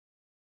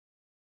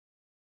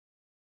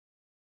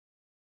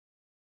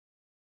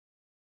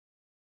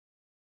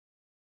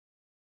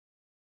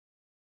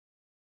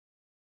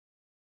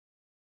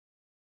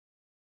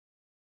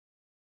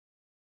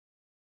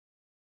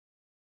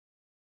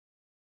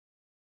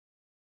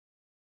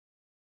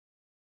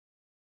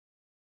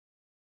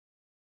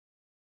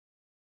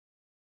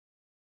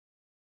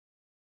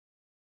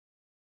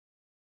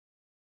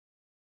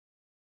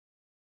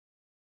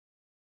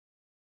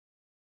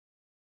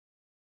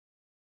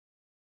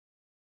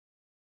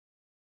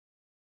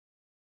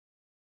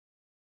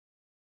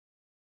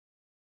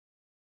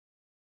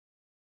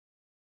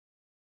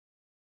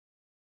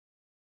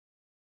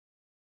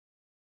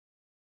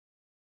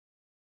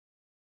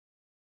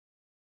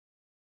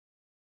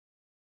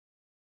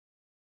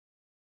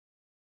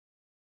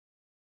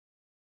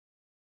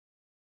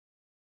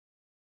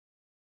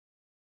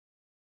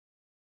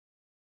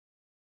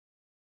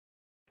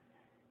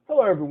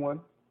Hello, everyone.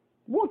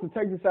 We want to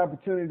take this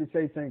opportunity to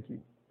say thank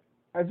you.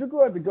 As you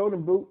grow at the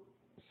Golden Boot,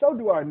 so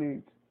do our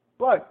needs,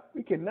 but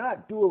we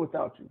cannot do it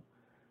without you.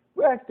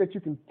 We ask that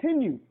you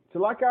continue to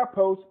like our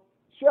posts,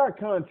 share our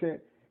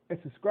content, and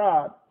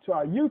subscribe to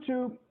our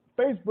YouTube,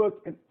 Facebook,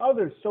 and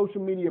other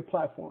social media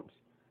platforms.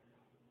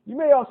 You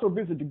may also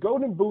visit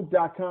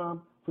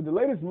thegoldenboot.com for the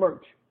latest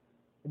merch.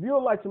 If you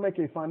would like to make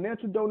a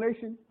financial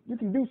donation, you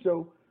can do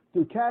so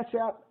through Cash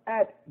App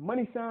at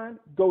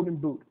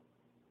 @GoldenBoot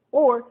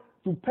or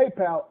through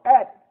PayPal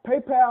at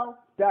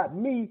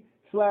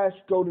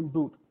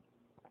paypal.me/GoldenBoot.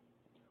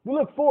 We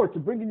look forward to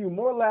bringing you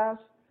more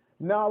laughs,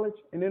 knowledge,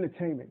 and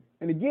entertainment.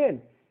 And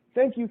again,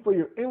 thank you for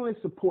your endless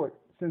support.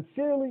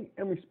 Sincerely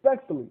and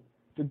respectfully,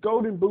 the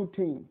Golden Boot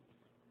team.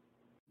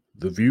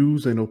 The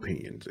views and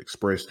opinions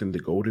expressed in the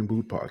Golden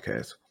Boot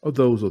podcast are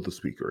those of the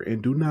speaker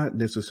and do not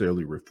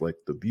necessarily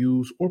reflect the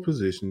views or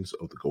positions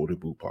of the Golden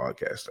Boot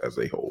podcast as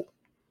a whole.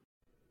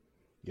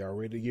 Y'all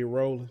ready to get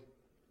rolling?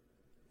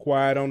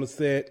 Quiet on the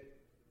set.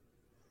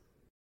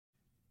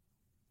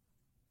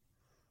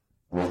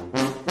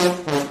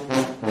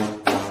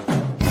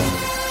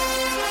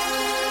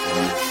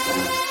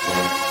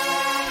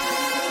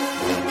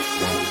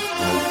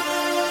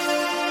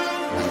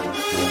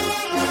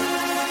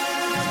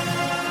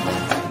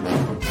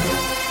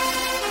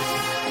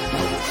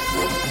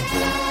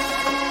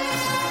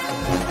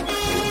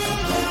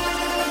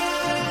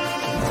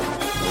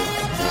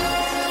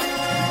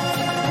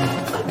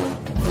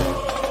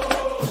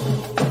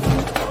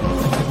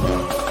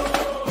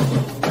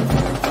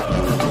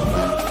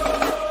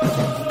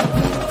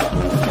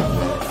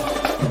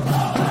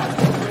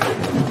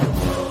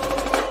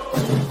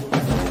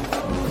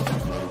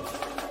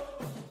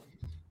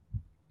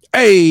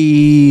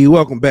 Hey,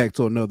 welcome back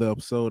to another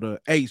episode of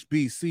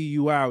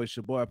HBCUI. It's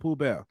your boy Pooh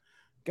Bell.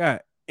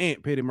 Got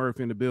Aunt Petty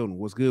Murphy in the building.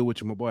 What's good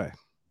with you, my boy?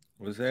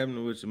 What's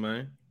happening with you,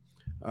 man?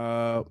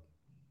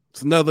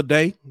 It's another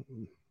day,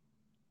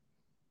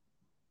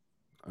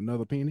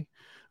 another penny.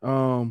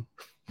 But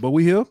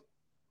we here.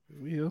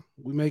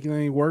 We making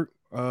things work.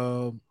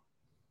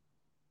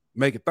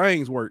 Making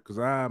things work because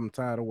I'm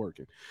tired of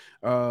working.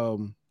 But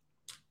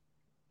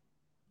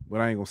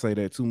I ain't gonna say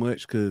that too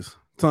much because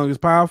tongue is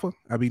powerful.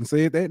 I've been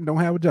said that and don't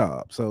have a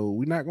job. So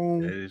we're not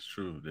going. That is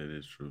true.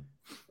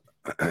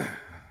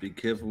 Be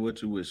careful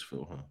what you wish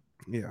for, huh?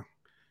 Yeah.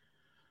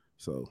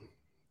 So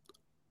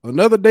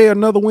another day,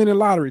 another winning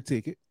lottery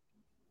ticket.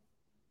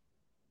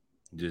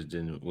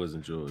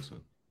 Wasn't yours, huh?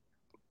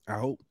 I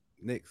hope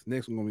next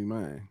one gonna be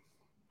mine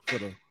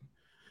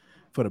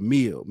for the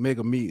meal,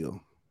 mega meal.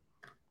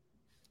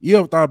 You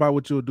ever thought about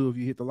what you'll do if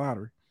you hit the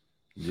lottery?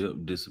 Yep,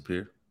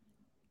 disappear.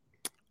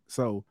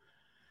 So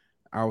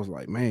I was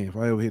like, man, if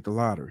I ever hit the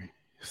lottery,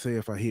 say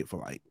if I hit for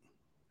like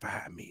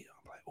 $5 million,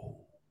 I'm like, oh,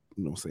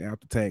 you know what I'm saying?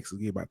 After taxes,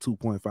 get about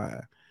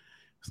 2.5.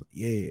 It's like,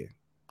 yeah,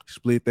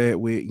 split that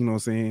with, you know what I'm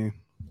saying,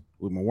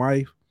 with my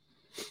wife,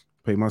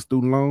 pay my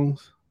student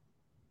loans,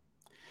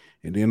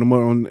 and then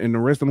and the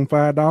rest of them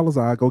 $5,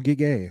 I go get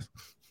gas.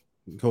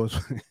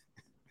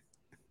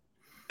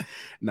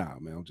 Nah,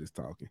 man, I'm just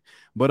talking.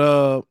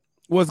 But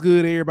what's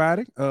good,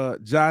 everybody?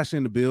 Josh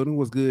in the building.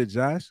 What's good,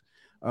 Josh?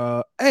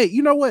 Hey,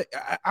 you know what?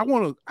 I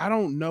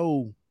don't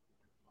know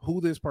who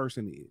this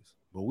person is,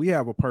 but we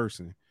have a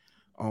person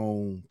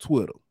on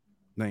Twitter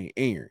named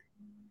Aaron.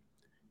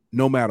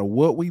 No matter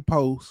what we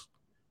post,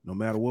 no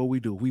matter what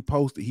we do, we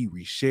post it, he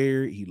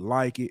reshare it, he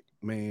like it,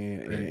 man.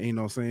 Right. And you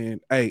know what I'm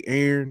saying? Hey,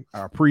 Aaron,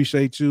 I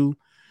appreciate you.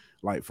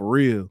 Like, for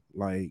real.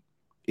 Like,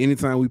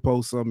 anytime we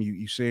post something,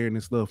 you sharing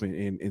this stuff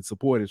and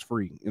support is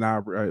free. And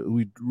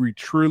we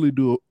truly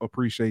do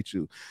appreciate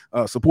you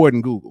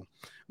supporting Google.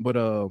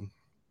 But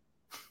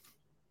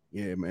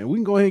yeah, man, we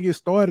can go ahead and get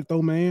started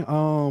though, man.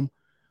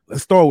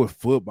 Let's start with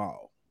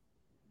football.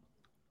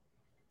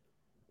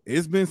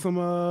 It's been some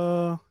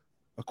I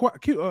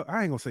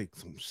ain't gonna say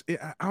some.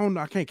 I don't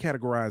know. I can't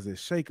categorize it as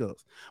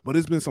shakeups, but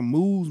it's been some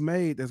moves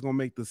made that's gonna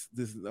make this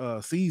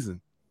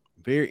season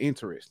very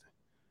interesting.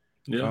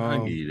 Yeah, I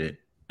get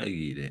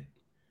it.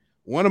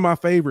 One of my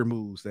favorite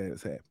moves that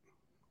has happened: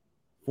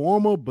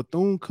 former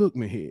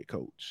Bethune-Cookman head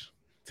coach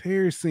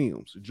Terry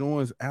Sims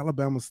joins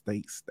Alabama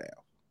State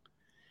staff.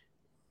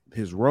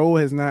 His role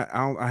has not.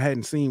 I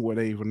hadn't seen where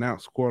they've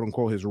announced "quote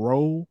unquote" his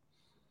role,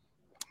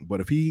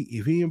 but if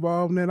he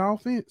involved in that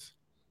offense,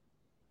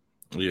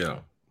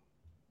 yeah,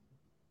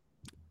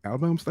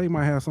 Alabama State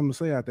might have something to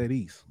say out that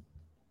East.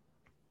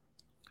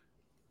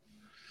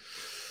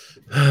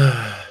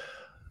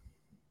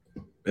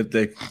 If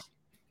they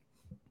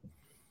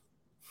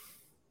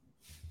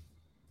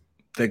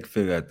can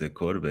figure out their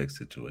quarterback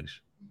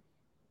situation.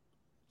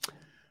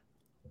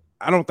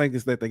 I don't think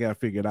it's that they got to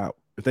figure it out.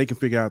 If they can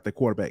figure out their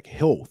quarterback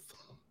health.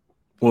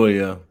 Well,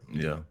 yeah.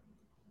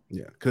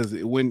 Because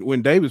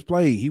when Davis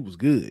played, he was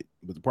good,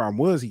 but the problem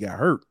was he got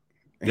hurt.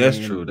 That's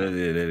true. That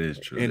is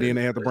true. And then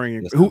they had to bring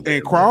in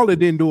and Crawley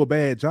didn't do a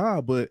bad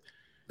job, but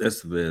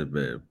that's a very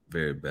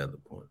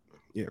valid point.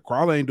 Yeah,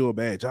 Crawley ain't do a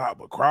bad job,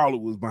 but Crawley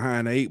was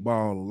behind the 8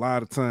 ball a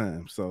lot of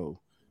times. So,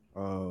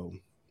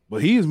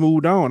 but he has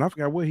moved on. I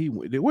forgot where he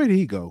went. Where did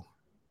he go?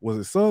 Was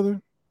it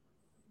Southern?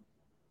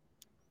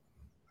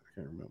 I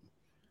can't remember.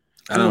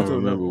 I don't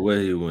remember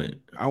where he went.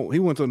 He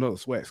went to another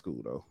SWAC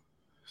school though.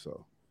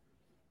 So,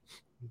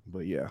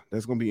 but yeah,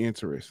 that's gonna be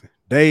interesting.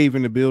 Dave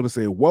in the building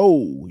said,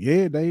 "Whoa,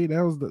 yeah, Dave,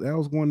 that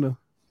was one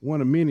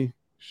of many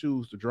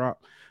shoes to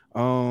drop."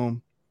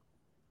 Fam,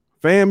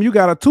 you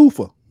got a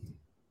twofer.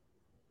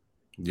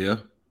 Yeah.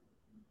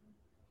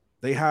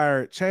 They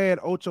hired Chad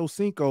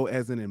Ochocinco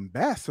as an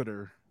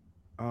ambassador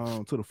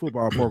to the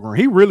football program.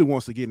 He really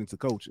wants to get into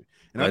coaching,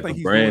 and like I think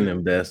he's a brand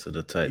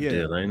ambassador type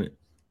deal, ain't it?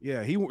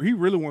 Yeah, he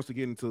really wants to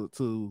get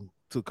into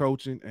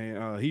coaching,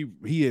 and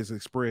he has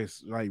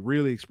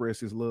really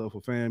expressed his love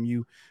for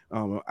FAMU.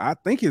 I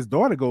think his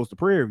daughter goes to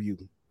Prairie View,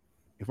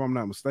 if I'm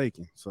not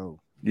mistaken. So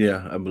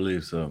yeah, I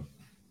believe so.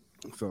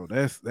 So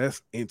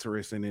that's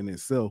interesting in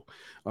itself.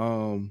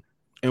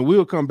 And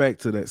we'll circle back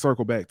to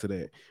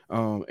that.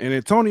 And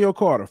Antonio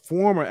Carter,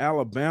 former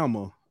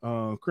Alabama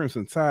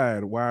Crimson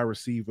Tide wide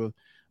receiver.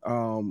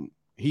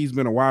 He's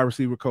been a wide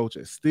receiver coach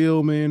at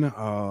Stillman.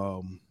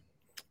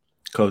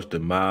 Coached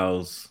at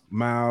Miles.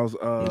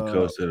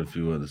 Coached at a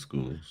few other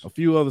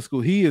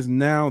schools. He is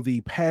now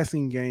the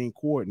passing game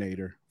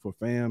coordinator for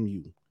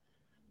FAMU.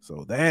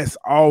 So that's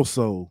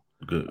also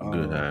good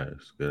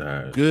hires.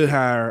 Good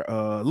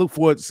hire. Look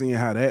forward to seeing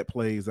how that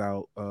plays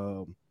out.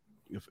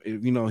 If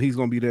he's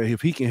gonna be there,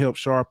 if he can help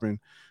sharpen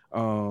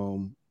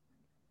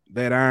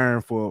that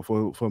iron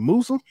for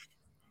Musa.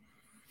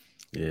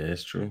 Yeah,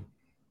 that's true.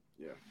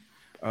 Yeah,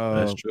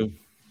 that's true.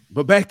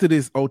 But back to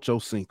this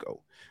Ochocinco.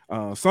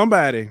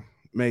 Somebody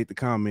made the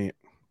comment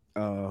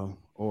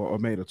or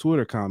made a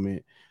Twitter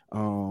comment.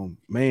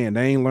 Man,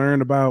 they ain't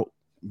learned about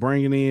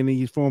bringing in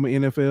these former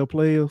NFL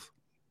players.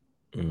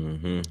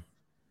 Mm-hmm.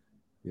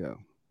 Yeah.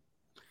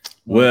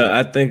 Well,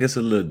 I think it's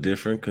a little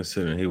different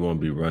considering he won't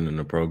be running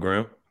the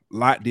program. A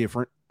lot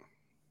different.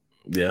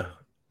 Yeah.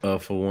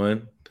 For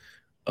one.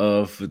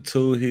 For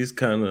two, he's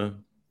kind of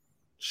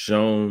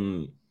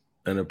shown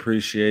an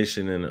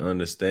appreciation and an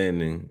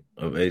understanding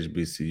of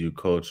HBCU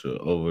culture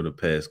over the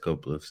past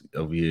couple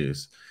of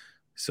years.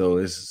 So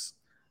it's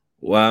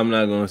why I'm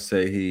not going to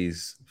say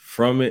he's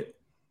from it,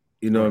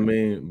 you know what I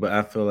mean? But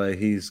I feel like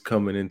he's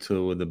coming into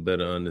it with a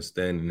better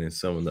understanding than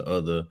some of the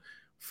other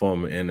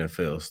former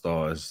NFL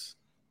stars.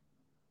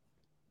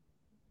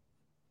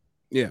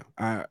 Yeah,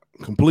 I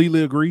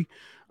completely agree.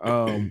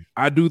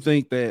 I do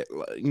think that,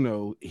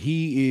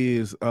 he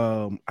is,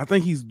 I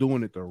think he's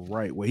doing it the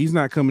right way. He's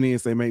not coming in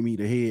and saying, make me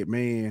the head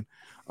man.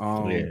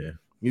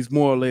 He's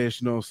more or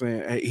less,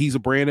 saying, he's a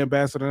brand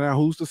ambassador now.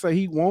 Who's to say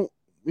he won't,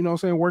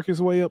 work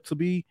his way up to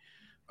be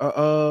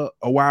a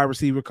wide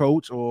receiver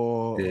coach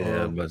or.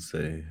 Yeah, I was about to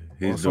say,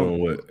 he's doing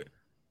what.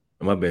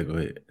 My bad, go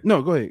ahead.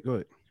 No, go ahead.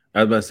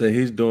 I was about to say,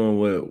 he's doing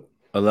what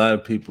a lot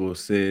of people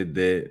said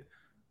that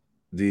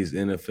these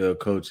NFL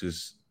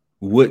coaches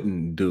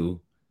wouldn't do,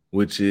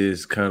 which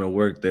is kind of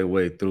work their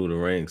way through the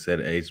ranks at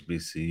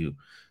HBCU.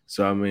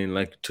 So, I mean,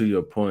 like to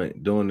your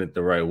point, doing it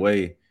the right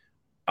way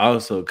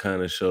also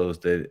kind of shows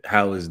that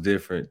how it's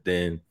different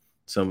than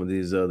some of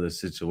these other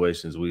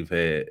situations we've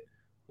had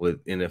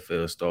with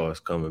NFL stars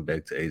coming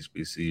back to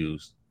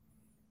HBCUs.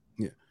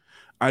 Yeah.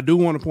 I do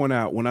want to point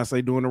out when I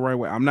say doing the right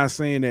way, I'm not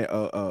saying that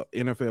a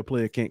NFL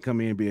player can't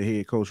come in and be a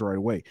head coach right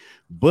away.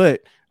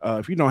 But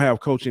if you don't have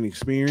coaching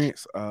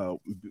experience,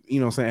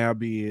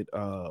 albeit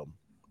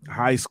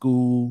high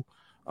school,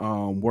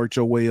 work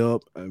your way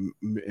up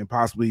and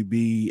possibly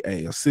be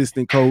an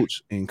assistant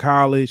coach in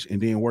college and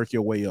then work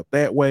your way up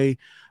that way.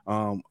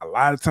 A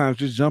lot of times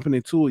just jumping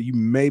into it, you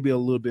may be a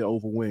little bit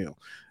overwhelmed.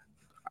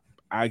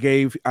 I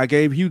gave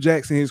Hugh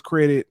Jackson his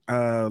credit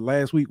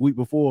last week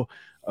before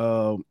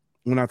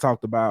when I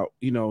talked about,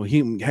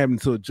 him having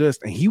to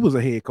adjust, and he was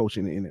a head coach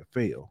in the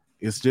NFL.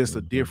 It's just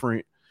a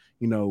different,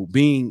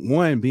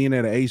 being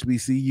at a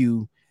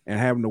HBCU and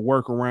having to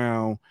work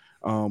around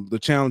the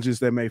challenges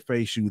that may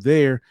face you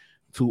there,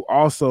 to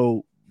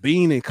also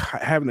having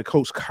to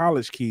coach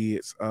college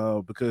kids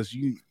because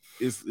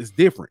it's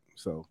different.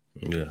 So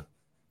yeah,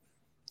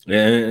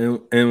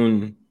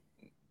 and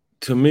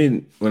to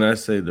me, when I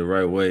say the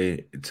right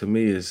way, to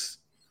me it's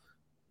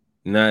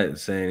not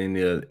saying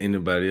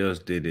anybody else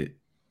did it,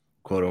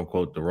 quote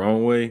unquote, the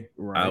wrong way.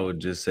 Right. I would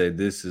just say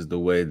this is the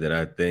way that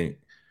I think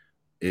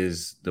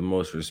is the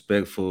most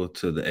respectful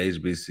to the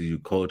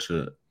HBCU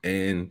culture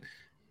and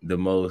the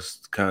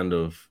most kind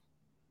of,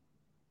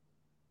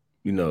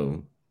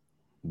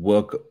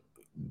 welcome,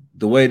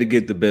 the way to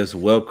get the best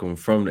welcome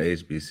from the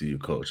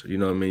HBCU culture. You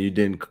know what I mean?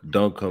 You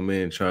don't come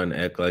in trying to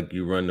act like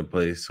you run the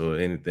place or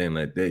anything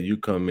like that. You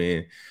come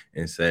in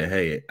and say,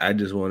 hey, I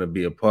just want to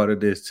be a part of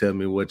this. Tell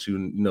me what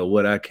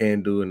what I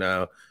can do, and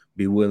I'll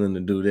be willing to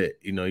do that.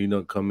 You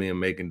don't come in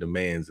making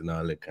demands and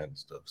all that kind of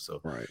stuff.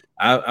 So right.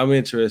 I'm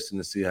interested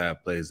to see how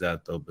it plays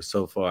out, though. But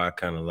so far, I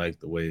kind of like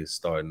the way it's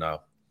starting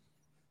off.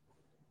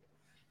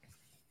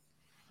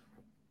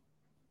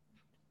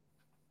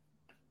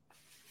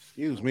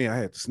 Excuse me, I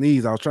had to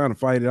sneeze. I was trying to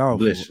fight it off.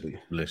 Bless you.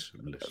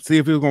 See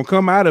if it was gonna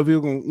come out of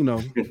it.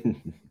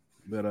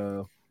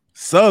 But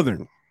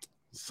Southern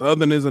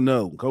is a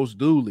no. Coach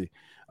Dooley.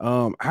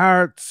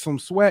 Hired some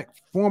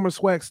former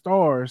SWAC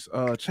stars,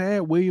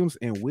 Chad Williams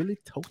and Willie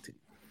Toten.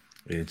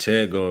 Yeah,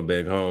 Chad going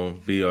back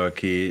home, BR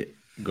kid,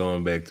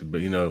 going back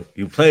to,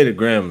 you played at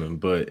Grambling,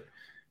 but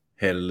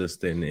had a little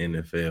stint in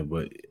the NFL.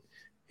 But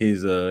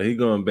he's he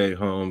going back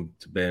home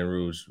to Baton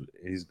Rouge.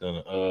 He's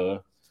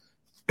gonna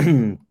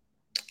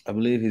I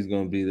believe he's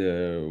gonna be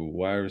the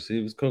wide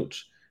receivers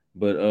coach.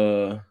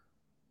 But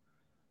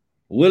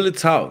Willie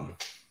Totten,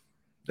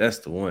 that's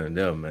the one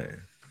there,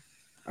 man.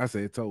 I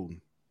said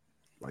Toten,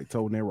 like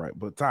Toten that right,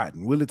 but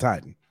Totten, Willie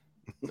Totten.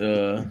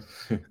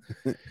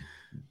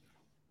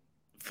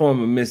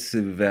 Former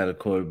Mississippi Valley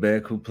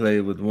quarterback who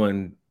played with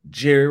one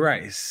Jerry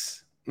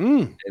Rice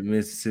at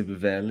Mississippi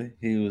Valley.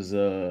 He was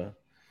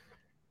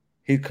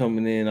he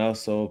coming in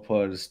also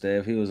part of the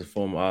staff. He was a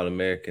former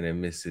All-American at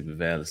Mississippi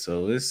Valley.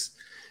 So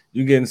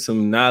you're getting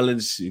some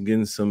knowledge, you're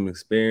getting some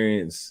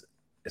experience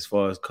as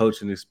far as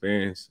coaching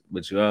experience,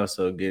 but you're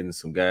also getting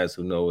some guys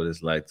who know what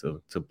it's like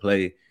to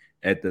play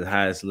at the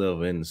highest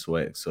level in the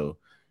SWAC. So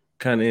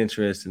kind of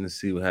interesting to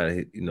see how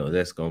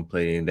that's going to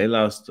play in. They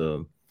lost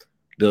Doug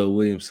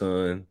Williams'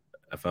 son,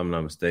 if I'm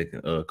not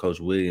mistaken, Coach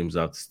Williams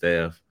off the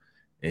staff,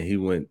 and he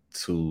went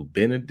to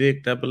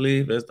Benedict, I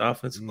believe, as the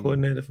offensive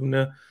coordinator from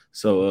there.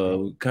 So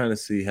we kind of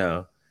see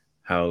how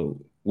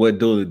what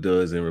Dooley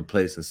does in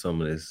replacing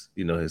some of this,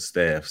 his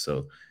staff.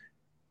 So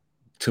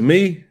to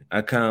me,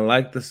 I kind of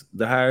like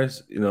the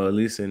hires, at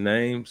least in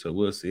name. So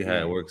we'll see how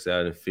it works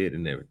out and fit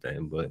and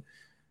everything. But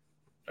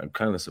I'm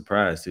kind of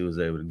surprised he was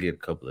able to get a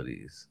couple of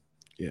these.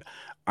 Yeah,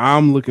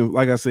 I'm looking.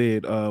 Like I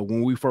said,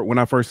 when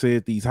I first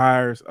said these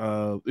hires,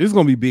 it's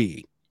gonna be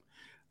big.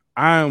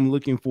 I am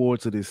looking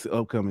forward to this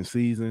upcoming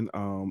season.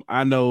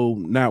 I know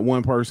not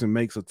one person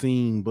makes a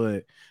team,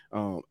 but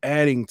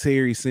adding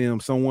Terry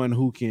Sims, someone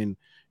who can,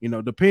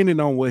 depending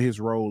on what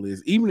his role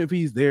is, even if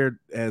he's there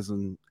as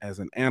an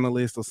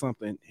analyst or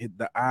something,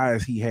 the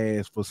eyes he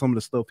has for some of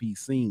the stuff he's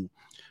seen.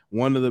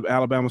 One of the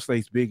Alabama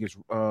State's biggest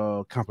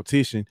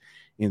competition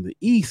in the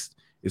East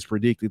is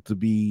predicted to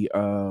be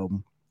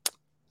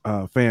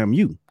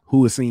FAMU,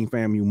 who has seen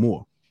FAMU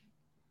more.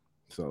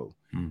 So,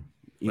 you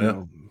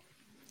know.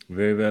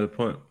 Very valid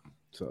point.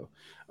 So,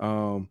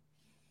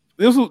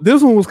 this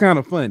one was kind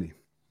of funny.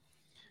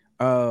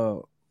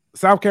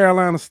 South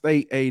Carolina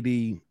State AD,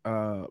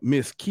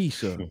 Miss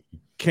Keisha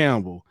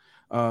Campbell.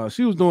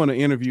 She was doing an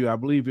interview. I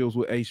believe it was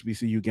with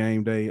HBCU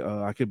Game Day.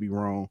 I could be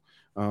wrong.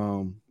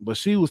 But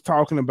she was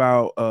talking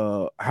about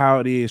how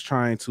it is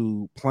trying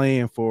to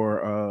plan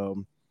for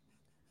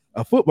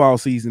a football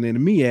season in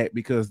the MEAC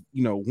because,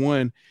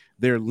 one,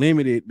 they're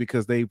limited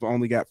because they've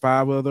only got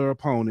 5 other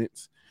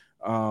opponents.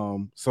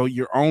 So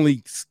you're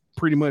only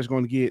pretty much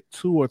going to get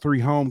 2 or 3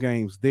 home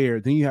games there.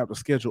 Then you have to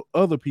schedule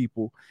other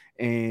people,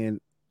 and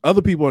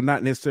other people are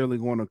not necessarily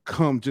going to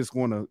come, just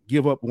going to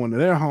give up one of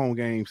their home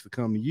games to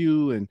come to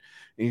you. And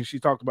she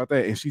talked about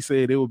that, and she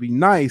said it would be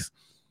nice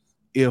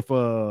if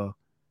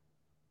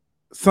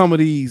some of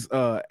these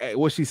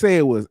what she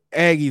said was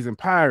Aggies and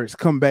Pirates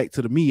come back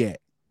to the MEAC.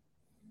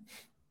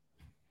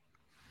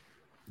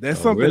 That's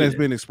something that's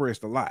been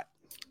expressed a lot.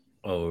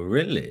 Oh,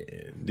 really?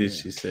 Did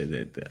she say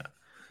that there?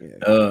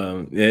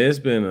 Yeah. It's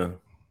been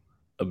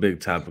a big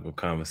topic of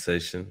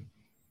conversation.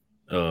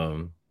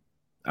 I'll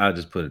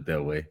just put it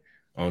that way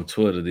on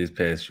Twitter these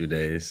past few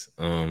days.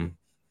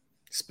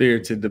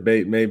 Spirited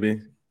debate,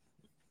 maybe.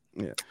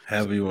 Yeah,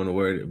 however you want to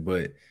word it.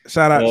 But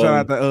shout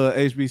out to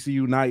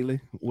HBCU Nightly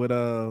with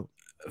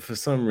for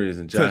some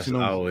reason Josh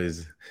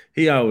always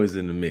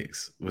in the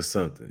mix with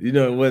something.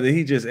 Whether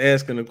he just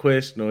asking a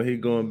question or he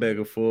going back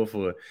and forth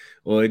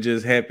or it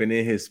just happened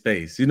in his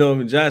space.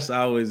 Josh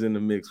always in the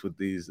mix with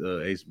these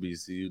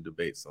HBCU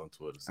debates on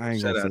Twitter. So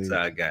shout out to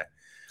our guy.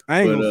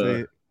 I ain't gonna say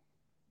it.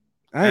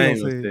 I ain't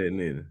gonna say it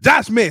neither.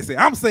 Josh messy.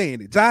 I'm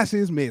saying it. Josh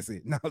is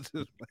messy. No,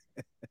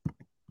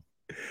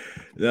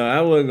 no, I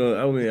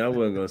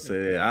wasn't gonna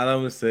say that. All I'm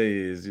gonna say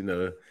is,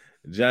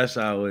 Josh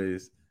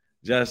always.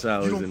 You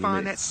don't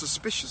find that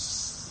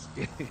suspicious.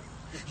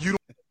 You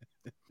don't.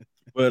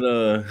 But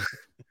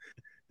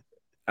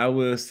I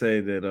will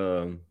say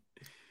that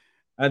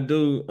I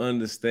do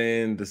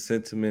understand the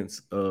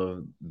sentiments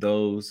of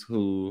those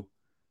who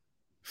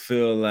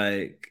feel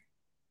like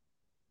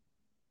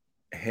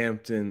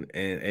Hampton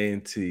and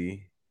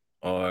A&T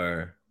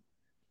are,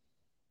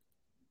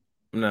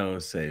 I'm not gonna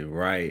say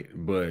right,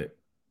 but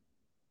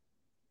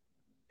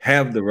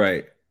have the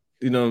right,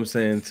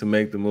 to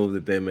make the move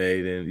that they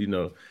made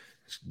and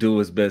do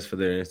what's best for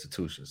their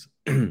institutions.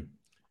 And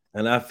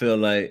I feel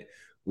like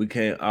we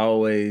can't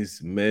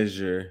always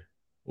measure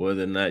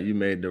whether or not you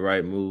made the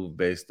right move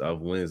based off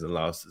wins and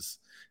losses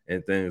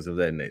and things of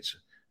that nature.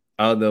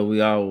 Although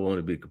we all want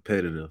to be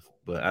competitive,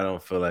 but I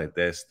don't feel like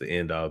that's the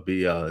end all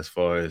be all as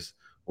far as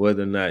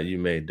whether or not you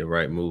made the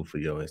right move for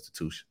your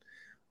institution.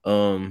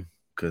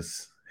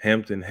 Because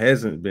Hampton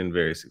hasn't been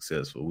very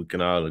successful. We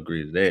can all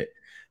agree to that.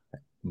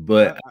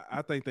 But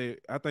I think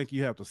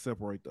you have to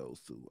separate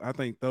those two. I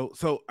think though.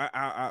 So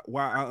while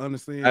I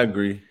understand, I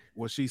agree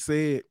what she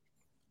said.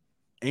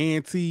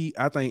 A&T,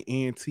 I think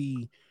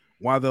A&T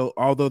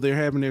although they're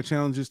having their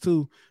challenges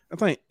too, I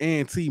think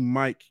A&T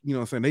might,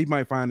 they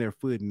might find their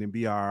footing and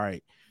be all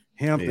right.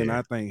 Hampton,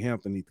 I think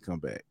Hampton needs to come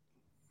back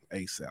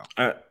ASAP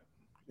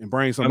and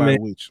bring somebody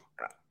with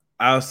you.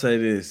 I'll say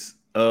this.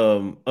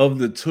 Of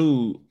the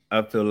two,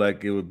 I feel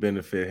like it would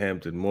benefit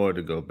Hampton more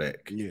to go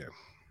back. Yeah.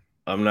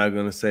 I'm not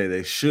going to say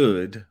they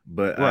should,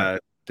 but I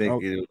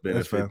think it would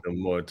benefit them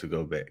more to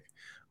go back.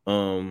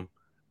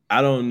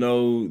 I don't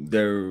know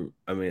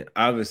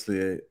obviously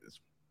it's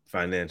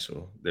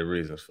financial, their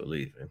reasons for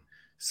leaving.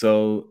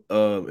 So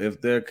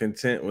if they're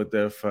content with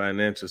their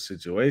financial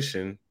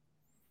situation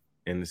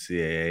in the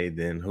CAA,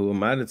 then who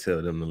am I to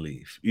tell them to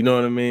leave? You know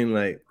what I mean?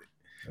 Like,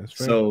 that's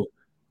fair. So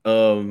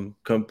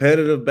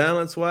competitive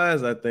balance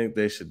wise, I think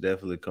they should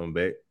definitely come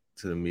back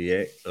to the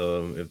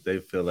MEAC if they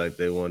feel like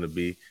they want to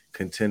be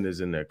contenders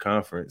in their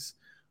conference.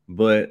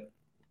 But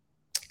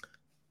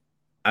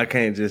I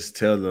can't just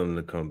tell them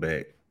to come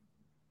back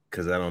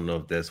because I don't know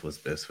if that's what's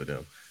best for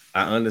them.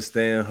 I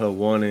understand her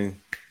wanting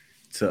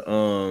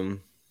to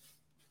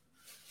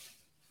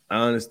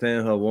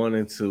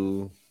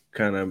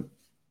kind of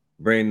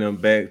bring them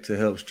back to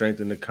help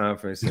strengthen the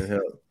conference and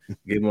help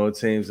get more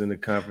teams in the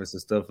conference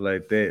and stuff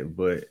like that.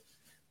 But,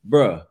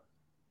 bruh.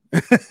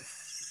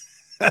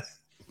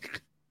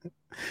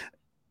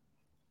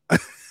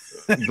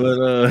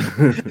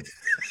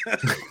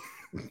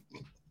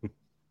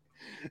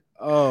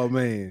 Oh,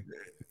 man.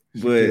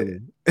 But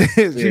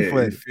she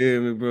funny. You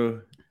feel me,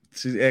 bro?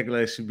 She's acting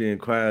like she being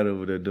quiet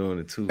over there doing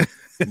it too.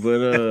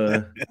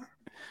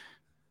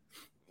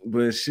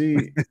 But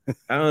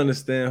I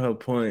understand her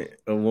point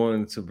of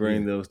wanting to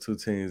bring those two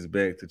teams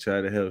back to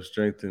try to help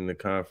strengthen the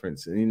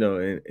conference,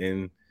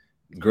 and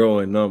grow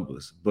in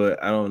numbers.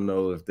 But I don't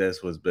know if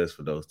that's what's best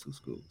for those two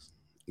schools.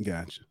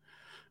 Gotcha.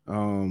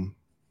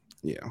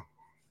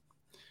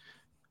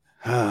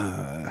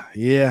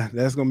 Yeah,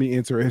 that's gonna be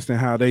interesting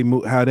how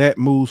that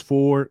moves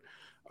forward.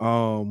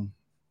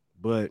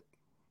 But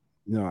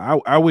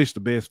I wish the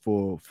best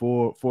for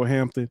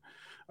Hampton.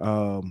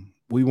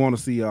 We want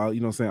to see all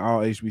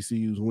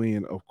HBCUs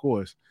win, of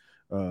course.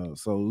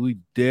 So we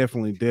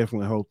definitely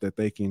hope that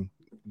they can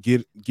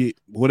get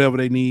whatever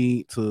they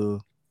need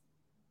to,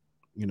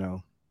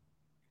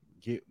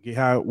 get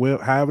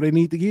however they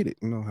need to get it.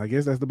 I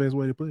guess that's the best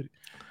way to put it.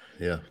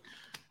 Yeah.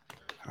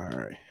 All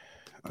right.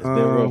 It's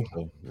been rough,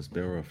 though. It's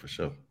been rough for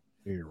sure.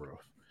 Very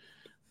rough.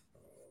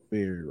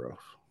 Very rough.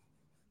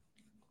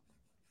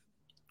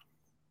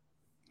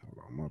 Hold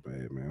on, my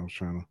bad, man. I was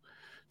trying to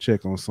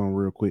check on something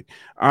real quick.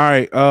 All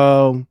right.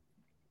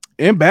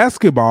 In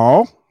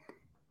basketball,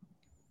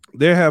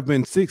 there have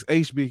been 6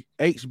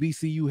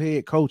 HBCU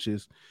head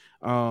coaches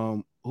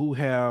who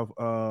have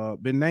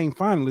been named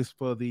finalists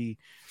for the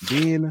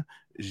Ben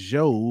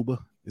Job.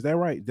 Is that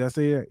right? Did I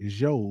say that?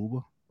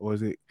 Job? Or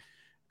is it?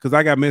 Because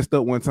I got messed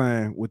up one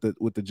time with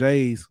the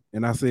J's,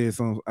 and I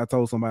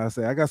told somebody, I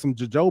said, I got some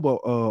jojoba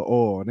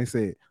oil, and they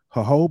said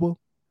jojoba.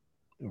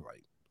 I was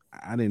like,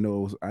 I didn't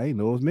know it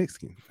was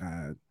Mexican.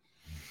 I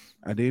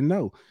didn't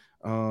know.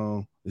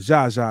 Ja. Y'all will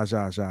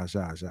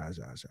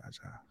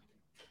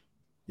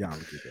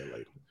get that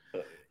later.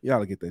 Y'all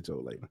will get that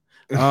joke later.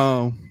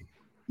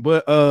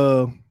 But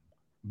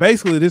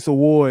basically this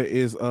award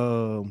is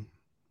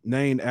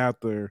named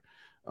after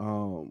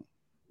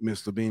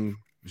Mr. Ben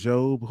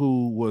Job,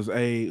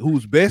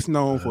 who's best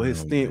known for his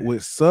stint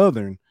with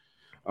Southern.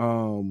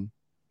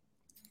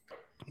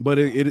 But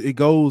it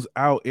goes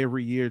out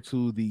every year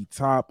to the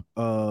top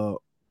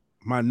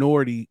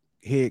minority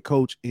head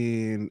coach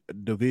in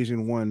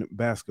Division I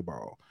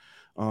basketball.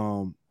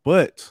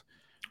 But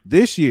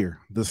this year,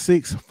 the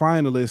 6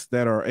 finalists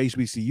that are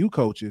HBCU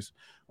coaches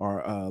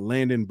are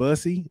Landon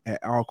Bussey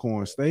at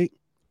Alcorn State,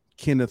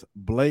 Kenneth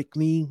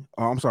Blakeney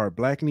from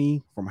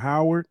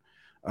Howard,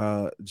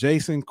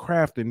 Jason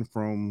Crafton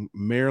from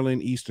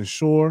Maryland Eastern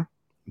Shore,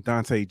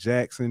 Dante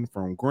Jackson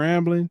from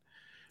Grambling,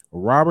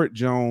 Robert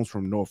Jones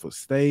from Norfolk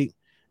State,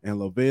 and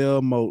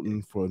Lavelle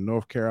Moulton for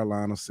North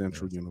Carolina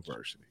Central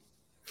University.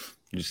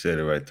 You said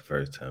it right the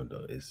first time,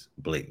 though. It's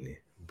Blakeney,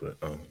 but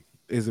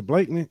is it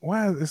Blakeney?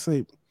 Why does it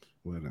say?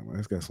 Well, no,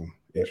 it's got some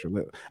extra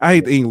letter. I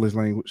hate the English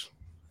language,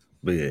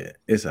 but yeah,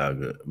 it's all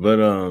good. But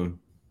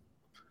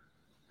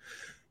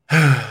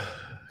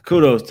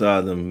kudos to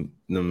all them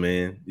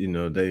man.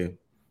 They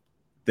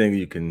think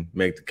you can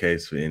make the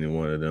case for any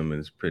one of them, and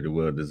it's pretty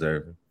well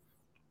deserving.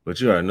 But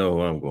you already know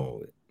who I'm going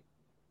with.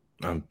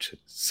 I'm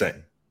just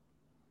saying.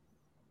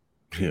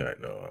 You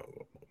already know who I'm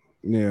going with.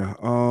 Yeah.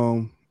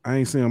 I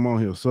ain't seen him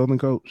on here. Southern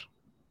coach.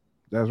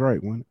 That's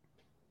right, wasn't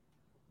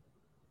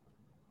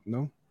it?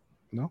 No,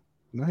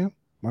 not him.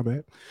 My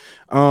bad.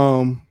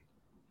 I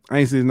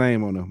ain't see his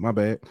name on there. My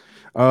bad.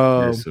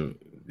 Because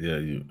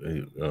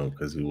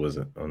he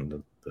wasn't on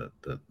the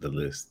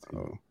list.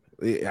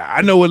 Yeah,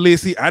 I know what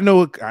list I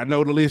know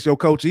the list your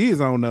coach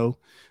is on though.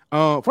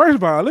 First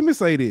of all, let me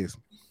say this.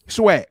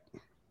 SWAC.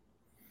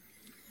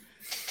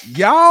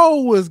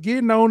 Y'all was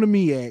getting on the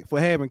MEAC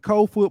for having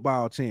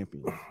co-football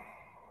champions.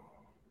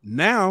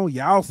 Now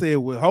y'all said,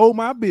 well, hold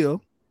my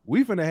bill.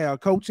 We finna have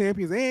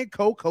co-champions and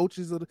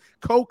co-coaches of the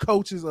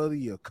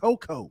year.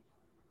 Co-co.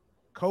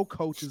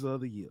 co-coaches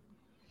of the year.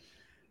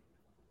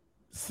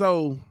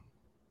 So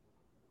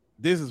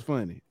this is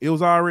funny. It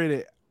was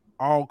already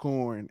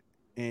Alcorn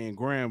and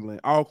Grambling.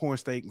 Alcorn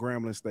State and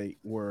Grambling State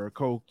were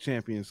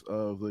co-champions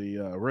of the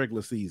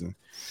regular season.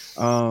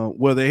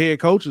 Well, the head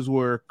coaches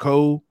were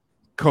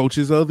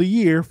co-coaches of the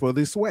year for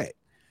the SWAC,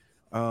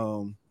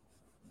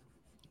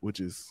 which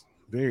is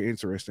very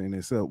interesting in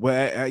itself.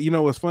 Well, you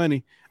know what's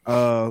funny?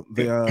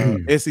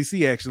 The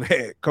SEC actually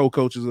had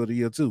co-coaches of the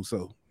year too.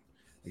 So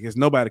I guess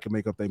nobody can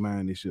make up their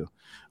mind this year.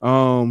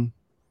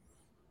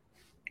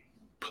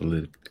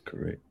 Politically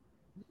correct.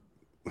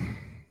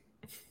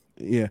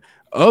 Yeah.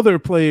 Other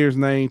players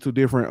named to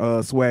different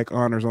SWAC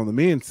honors on the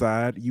men's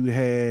side. You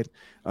had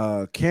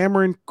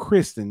Cameron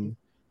Kristen,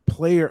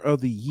 Player of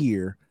the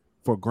Year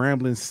for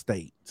Grambling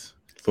State.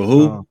 For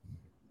who?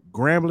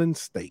 Grambling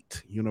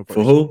State University.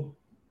 For who?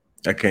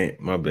 I can't.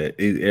 My bad.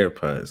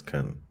 AirPods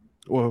kind of.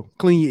 Well,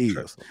 clean your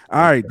ears.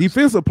 All right.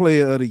 Defensive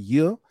Player of the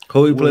Year.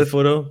 Who he played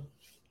for though?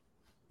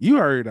 You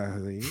heard I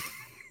said.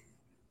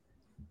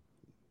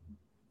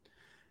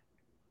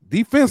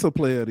 Defensive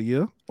Player of the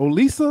Year.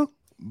 Olisa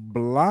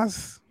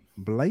Blaise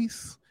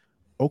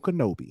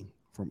Okanobi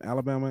from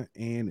Alabama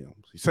A&M. You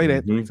say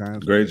that 3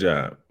 times. Great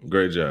job.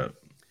 Great job.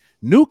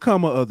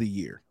 Newcomer of the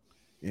Year.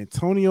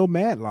 Antonio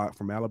Madlock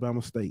from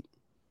Alabama State.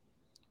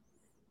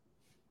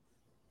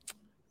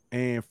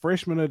 And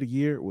Freshman of the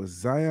Year was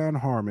Zion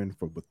Harmon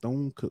for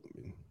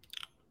Bethune-Cookman.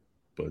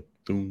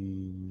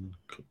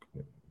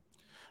 Bethune-Cookman.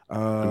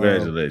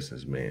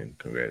 Congratulations, man.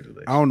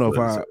 Congratulations. I don't know if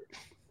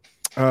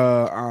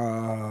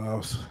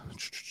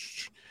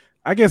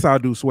I guess I'll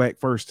do SWAC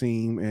first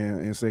team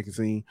and second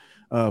team.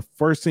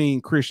 First team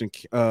Christian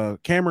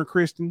Cameron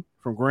Christian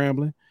from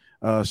Grambling,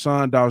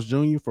 Sean Doss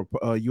Jr. for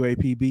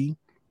UAPB,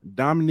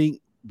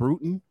 Dominique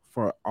Bruton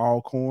for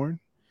Alcorn,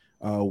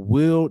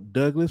 Will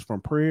Douglas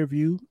from Prairie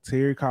View,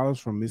 Terry Collins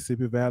from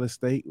Mississippi Valley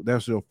State.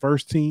 That's your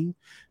first team.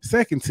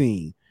 Second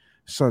team,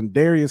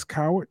 Shondarius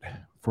Coward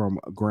from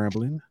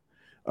Grambling,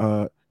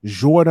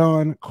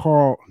 Jordan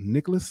Carl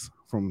Nicholas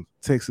from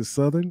Texas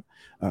Southern,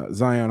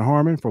 Zion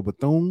Harmon for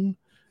Bethune,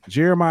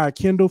 Jeremiah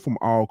Kendall from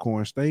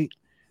Alcorn State,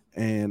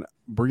 and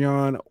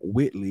Brian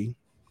Whitley.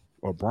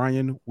 I'm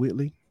gonna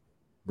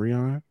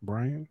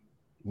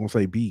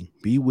say B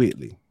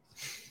Whitley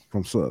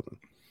from Southern.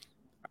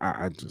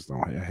 I just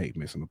don't. I hate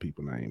messing up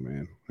people's name,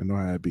 man. I know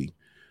how it be.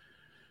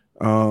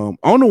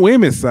 On the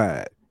women's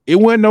side, it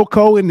wasn't no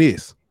co in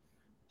this.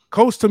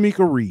 Coach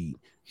Tamika Reed.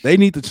 They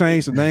need to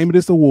change the name of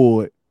this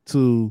award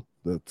to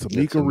the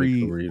Tamika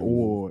Reed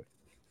Award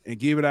and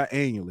give it out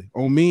annually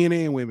on men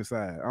and women's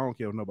side. I don't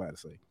care what nobody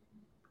say.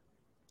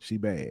 She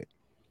bad.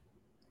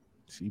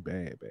 She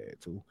bad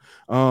too.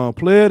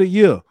 Player of the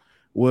year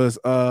was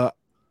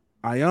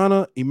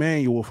Ayanna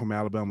Emanuel from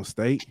Alabama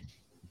State.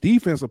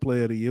 Defensive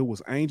player of the year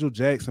was Angel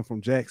Jackson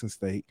from Jackson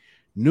State.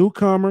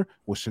 Newcomer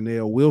was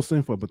Chanel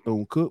Wilson for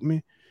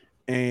Bethune-Cookman.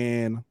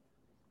 And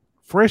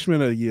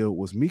freshman of the year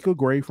was Mika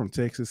Gray from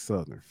Texas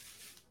Southern.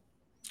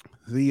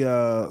 The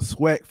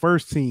SWAC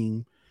first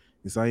team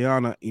is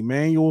Ayanna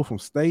Emanuel from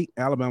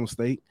Alabama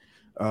State.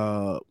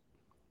 Tylon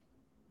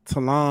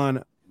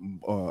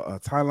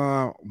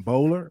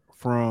Bowler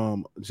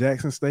from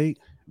Jackson State.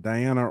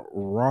 Diana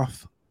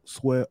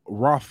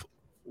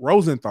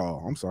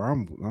Rosenthal. I'm sorry,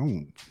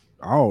 I'm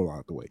all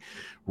out the way.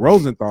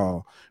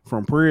 Rosenthal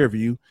from Prairie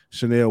View.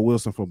 Chanel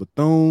Wilson from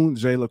Bethune.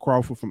 Jayla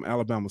Crawford from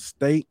Alabama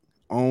State.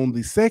 On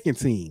the second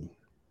team,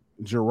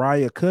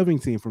 Jariah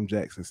Covington from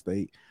Jackson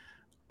State.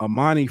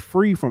 Amani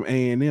Free from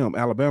A&M,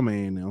 Alabama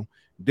A&M.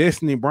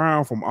 Destiny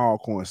Brown from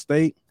Alcorn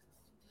State.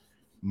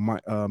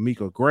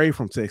 Mika Gray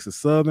from Texas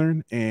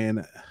Southern.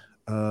 And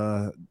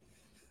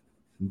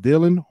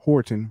Dylan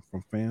Horton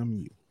from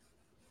FAMU.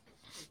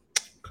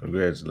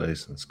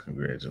 Congratulations.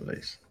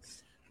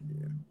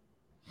 Yeah.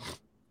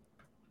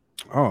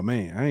 Oh,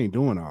 man, I ain't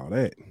doing all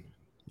that.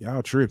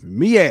 Y'all tripping.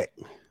 MEAC.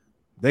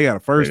 They got a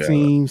first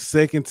team,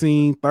 second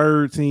team,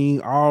 third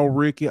team, all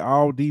Ricky,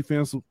 all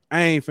defensive.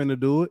 I ain't finna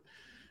do it.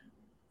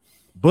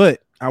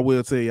 But I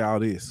will tell y'all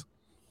this.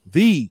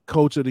 The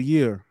coach of the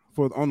year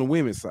on the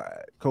women's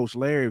side, Coach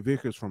Larry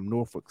Vickers from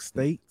Norfolk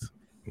State.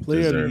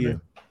 Player of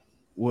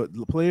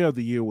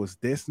the year was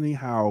Destiny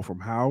Howell from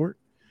Howard.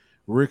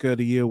 Rookie of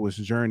the year was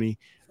Journey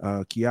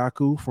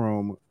Kiaku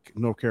from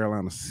North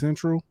Carolina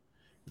Central.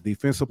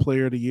 Defensive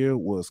player of the year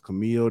was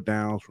Camille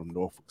Downs from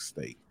Norfolk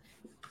State.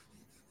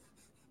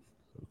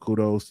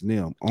 Kudos to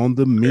them. On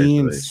the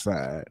men's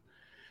side,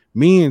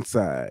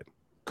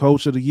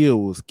 coach of the year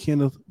was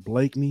Kenneth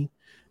Blakeney.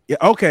 Yeah,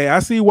 okay, I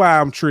see why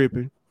I'm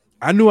tripping.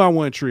 I knew I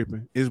wasn't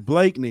tripping. It's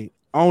Blakeney.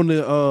 On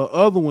the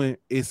other one,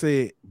 it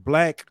said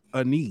Black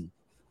Ani.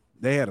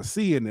 They had a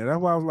C in there. That's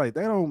why I was like,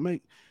 they don't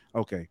make.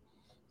 Okay.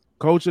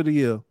 Coach of the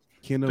year,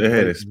 Kenneth They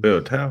had Blakeney. it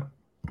spelled how?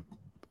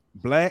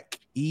 Black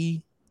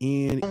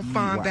E-N-E-Y. Don't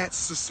find that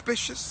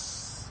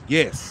suspicious?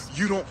 Yes.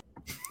 You don't.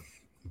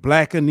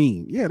 Black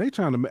Ani. Yeah, they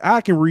trying to. I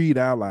can read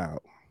out loud.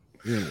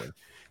 Anyway,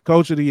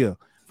 coach of the year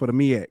for the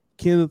MEAC,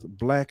 Kenneth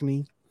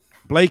Blakeney.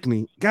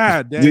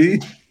 God damn.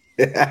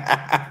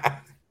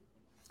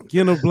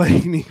 Kenneth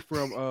Blakeney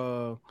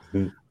from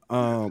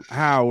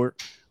Howard.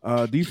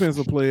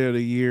 Defensive player of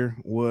the year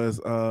was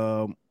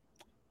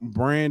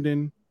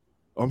Brendan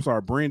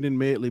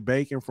Medley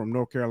Bacon from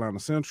North Carolina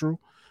Central.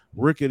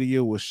 Rookie of the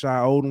year was Shy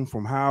Odom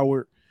from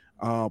Howard.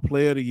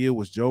 Player of the year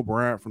was Joe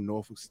Bryant from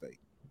Norfolk State.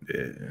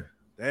 Yeah.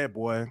 That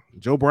boy,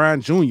 Joe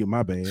Bryant Jr.,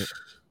 my bad.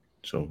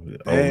 Joe,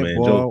 that old man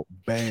boy, Joe.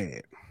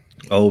 bad.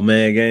 Old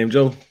man game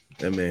Joe.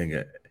 That man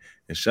got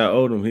and Shy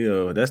Odom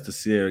here. That's the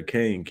Sierra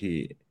Kane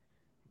kid.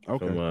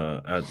 Okay. From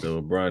out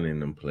there Bronny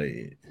and them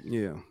played.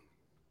 Yeah.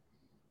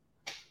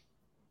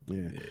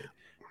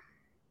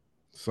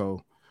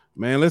 So,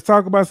 man, let's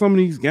talk about some of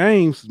these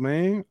games,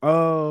 man.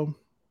 I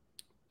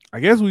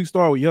guess we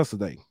start with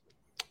yesterday.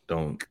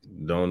 Don't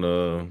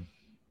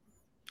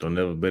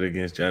ever bet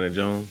against Johnny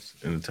Jones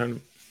in the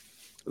tournament.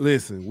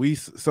 Listen, we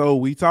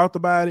talked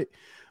about it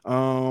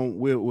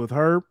with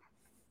Herb.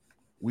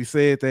 We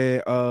said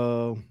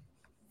that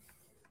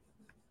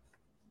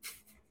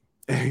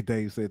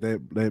Dave said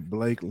that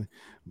Blakeney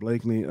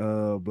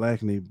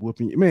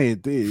whooping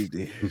man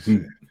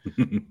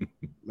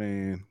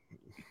man.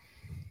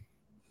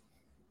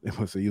 They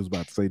must say you was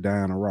about to say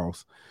Diana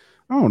Ross.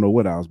 I don't know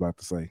what I was about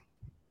to say.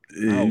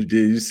 You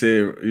did.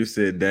 You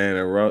said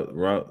Diana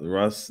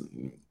Ross.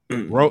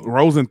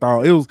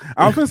 Rosenthal. I was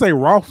gonna say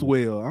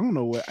Rosswell. I don't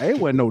know what. It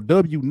wasn't no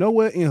W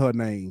nowhere in her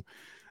name.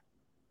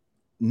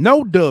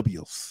 No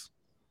W's.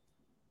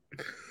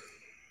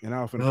 And I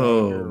often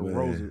call her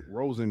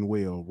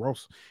Rosenwell.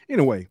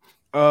 Anyway,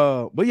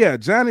 but yeah,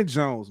 Johnny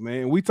Jones,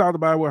 man. We talked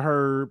about it with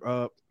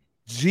her.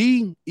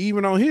 G,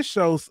 even on his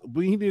shows,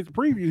 when he did the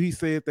preview, he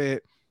said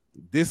that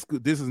this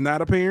is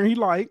not a pair he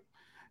liked.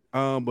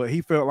 But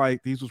he felt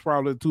like these was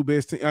probably the two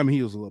best teams. I mean,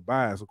 he was a little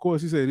biased. Of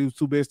course, he said these was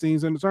two best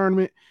teams in the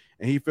tournament,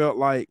 and he felt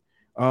like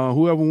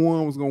whoever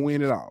won was gonna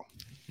win it all.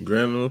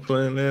 Grandma was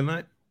playing that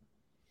night.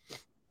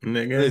 In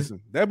that game?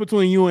 Listen, that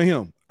between you and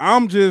him.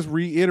 I'm just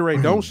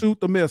reiterating. Don't shoot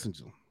the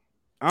messenger.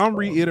 I'm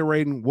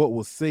reiterating what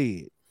was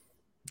said.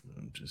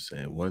 I'm just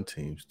saying one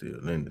team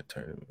still in the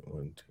tournament.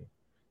 One team.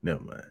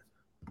 Never mind.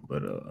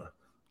 But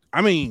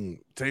I mean,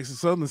 Texas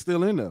Southern's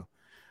still in there.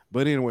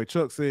 But anyway,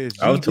 Chuck says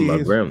I was talking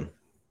about Graham.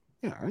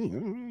 Yeah,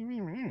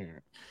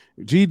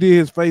 G did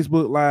his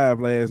Facebook Live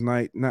last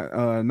night,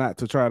 not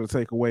to try to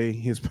take away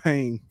his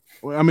pain.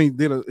 Well, I mean,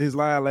 did his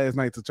live last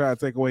night to try to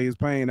take away his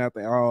pain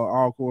after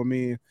all core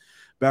men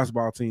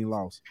basketball team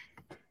lost.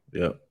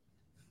 Yep,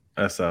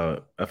 I saw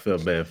it. I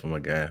felt bad for my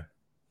guy.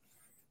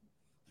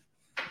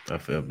 I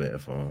felt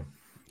bad for him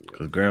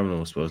because Grambling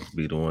was supposed to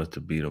be the ones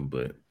to beat him,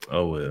 but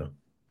oh well.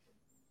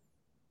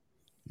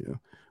 Yeah.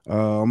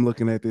 I'm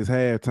looking at this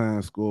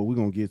halftime score. We're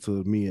gonna get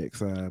to the MEAC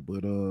side,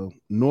 but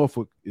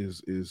Norfolk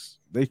is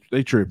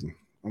they tripping.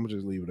 I'm gonna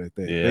just leave it at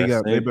that.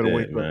 Yeah, they better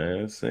wake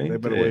man. up. They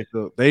better wake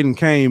up. They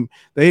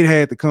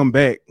had to come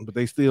back, but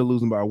they still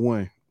losing by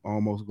one,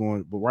 almost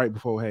going, but right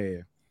before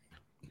half.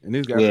 And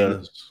this got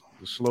the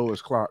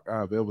slowest clock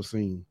I've ever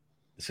seen.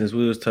 Since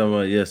we was talking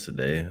about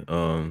yesterday,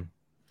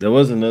 there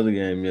was another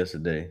game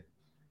yesterday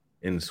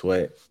in the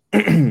SWAC.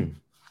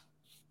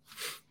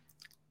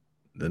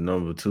 The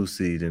number 2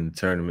 seed in the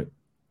tournament,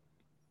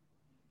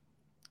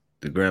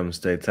 the Grambling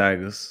State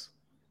Tigers,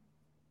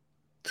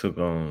 took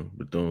on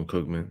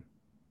Bethune-Cookman.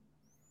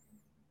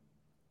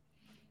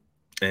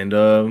 And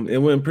it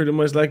went pretty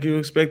much like you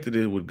expected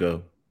it would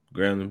go.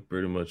 Grambling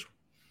pretty much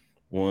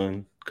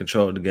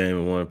controlled the game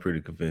and won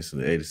pretty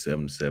convincingly,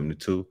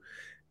 87-72.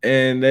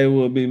 And they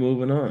will be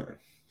moving on.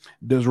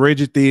 Does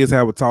Reggie Theus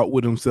have a talk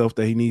with himself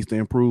that he needs to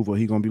improve, or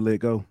he going to be let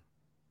go?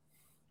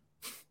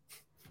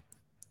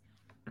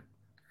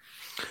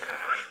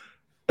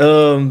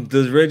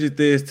 Does Reggie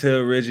Theus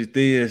tell Reggie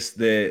Theus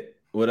that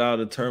with all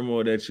the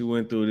turmoil that you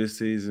went through this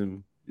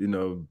season, you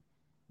know,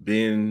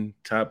 being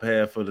top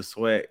half of the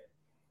SWAC,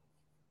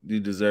 you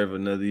deserve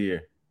another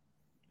year,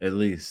 at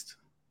least,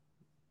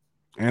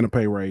 and a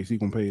pay raise? He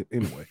gonna pay it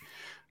anyway.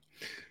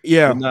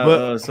 Yeah,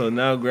 so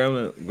now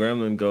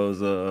Grambling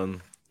goes.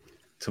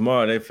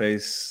 Tomorrow they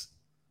face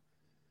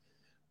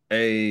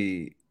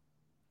a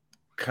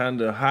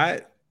kind of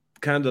hot,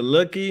 kind of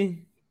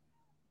lucky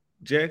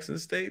Jackson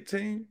State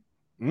team.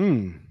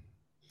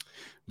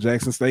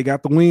 Jackson State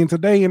got the win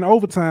today in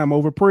overtime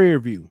over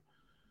Prairie View.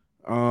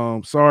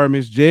 Sorry,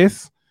 Miss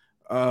Jess.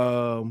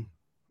 I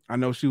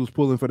know she was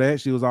pulling for that.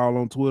 She was all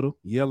on Twitter,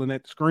 yelling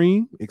at the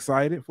screen,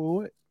 excited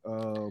for it.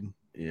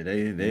 Yeah,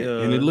 they and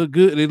it looked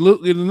good. It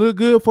looked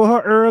good for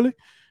her early.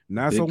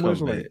 Not so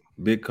much later.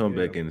 Big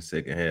comeback in the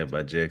second half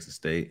by Jackson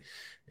State,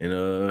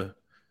 and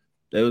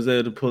they was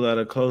able to pull out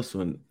a close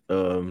one.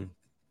 Kind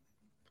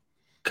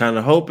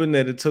of hoping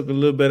that it took a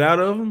little bit out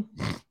of them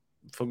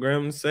for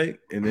Grambling's sake,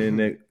 and then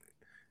that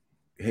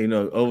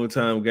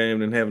overtime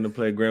game and having to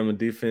play Grambling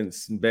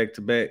defense back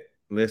to back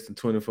less than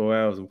 24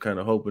 hours. I'm kind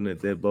of hoping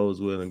that bodes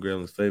well in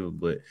Grambling's favor,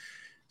 but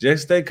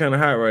Jackson State kind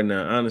of hot right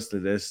now. Honestly,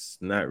 that's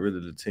not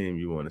really the team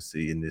you want to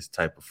see in this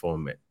type of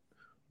format.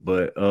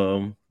 But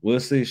we'll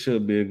see.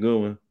 Should be a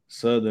good one.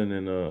 Southern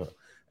and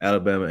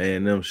Alabama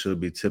A&M should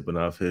be tipping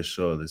off here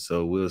shortly.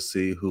 So we'll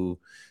see who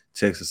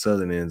Texas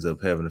Southern ends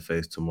up having to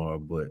face tomorrow.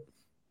 But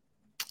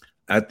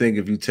I think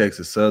if you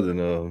Texas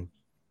Southern,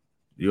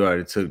 you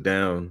already took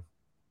down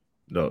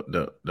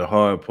the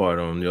hard part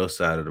on your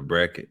side of the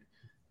bracket.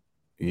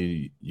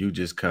 You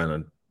just kind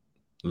of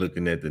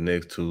looking at the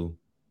next two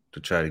to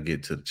try to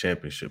get to the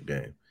championship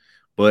game.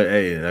 But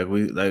hey,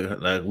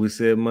 like we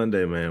said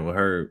Monday, man, we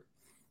heard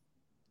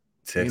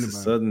Texas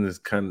Anybody. Southern is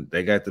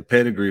they got the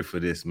pedigree for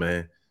this,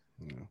 man.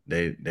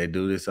 Yeah. They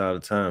do this all the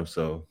time.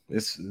 So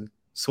it's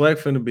SWAC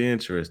finna be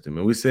interesting,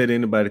 man. We said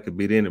anybody could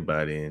beat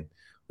anybody, and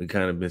we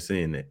kind of been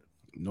seeing that.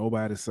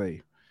 Nobody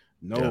safe.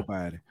 Yeah.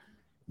 Nobody.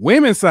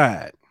 Women's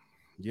side.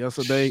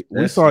 Yesterday,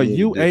 we That's saw a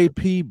little different.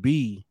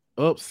 UAPB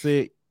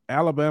upset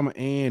Alabama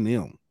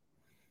A&M.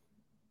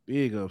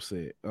 Big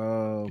upset.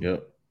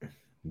 Yep.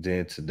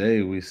 Then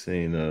today we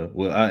seen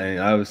and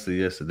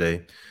obviously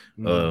yesterday,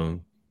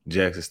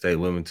 Jackson State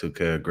women took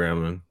care of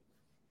Grambling.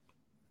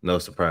 No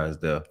surprise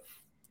there.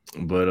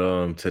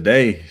 But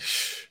today,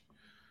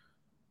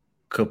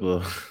 couple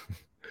of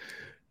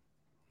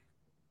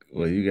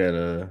well, you got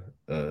a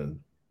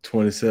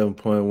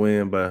 27-point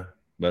win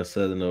by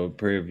Southern over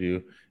Prairie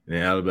View, and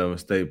then Alabama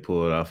State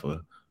pulled off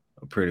a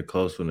pretty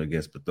close one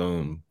against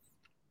Bethune.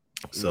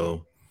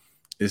 So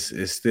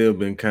it's still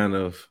been kind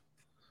of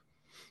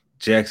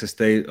Jackson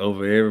State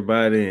over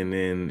everybody, and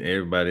then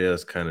everybody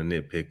else kind of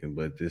nitpicking.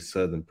 But this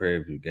Southern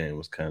Prairie View game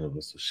was kind of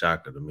a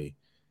shocker to me.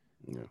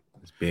 Yeah.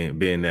 It's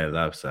being that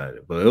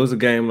lopsided. But it was a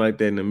game like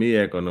that in the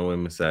MEAC on the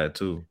women's side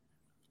too.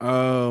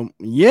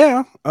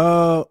 Yeah.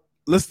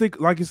 Let's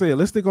stick, like you said,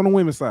 let's stick on the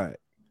women's side.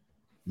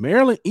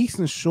 Maryland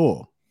Eastern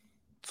Shore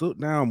took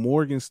down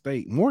Morgan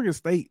State. Morgan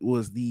State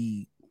was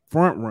the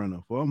front runner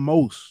for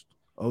most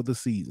of the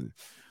season.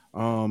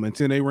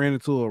 Until they ran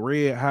into a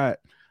red hot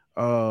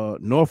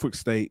Norfolk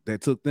State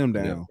that took them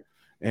down,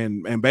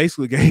 and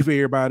basically gave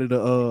everybody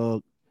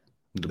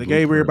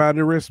gave everybody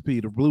the recipe,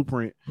 the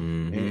blueprint,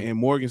 and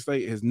Morgan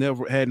State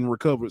hadn't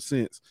recovered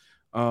since.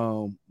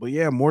 But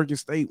yeah, Morgan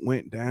State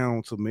went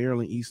down to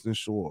Maryland Eastern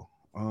Shore.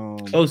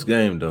 Close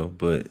game though,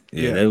 but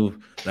they were,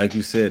 like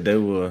you said,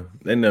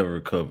 they never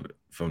recovered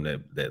from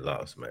that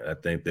loss, man. I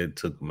think they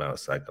took them out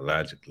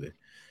psychologically.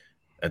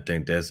 I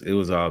think it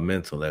was all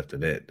mental after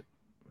that.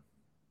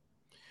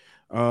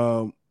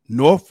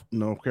 North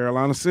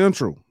Carolina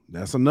Central,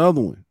 that's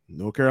another one.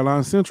 North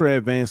Carolina Central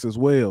advanced as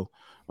well.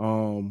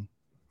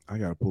 I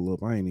gotta pull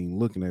up. I ain't even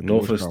looking at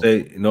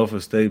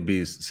Norfolk State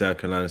beat South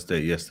Carolina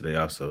State yesterday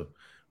also.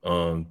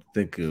 I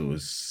think it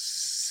was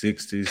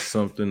 60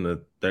 something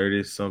to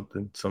 30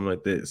 something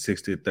like that.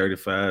 60 to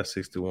 35,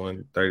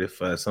 61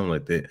 35, something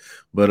like that.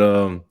 But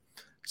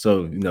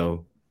so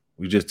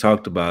we just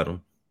talked about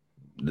them.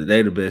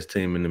 They the best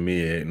team in the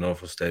MEAC,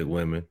 Norfolk State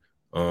women.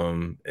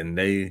 And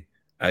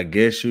I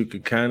guess you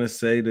could kind of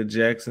say the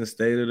Jackson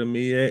State of the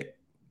MEAC.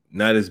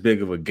 Not as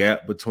big of a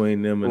gap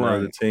between them and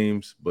other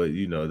teams, but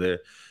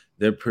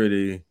they're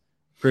pretty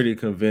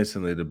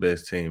convincingly the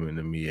best team in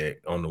the MEAC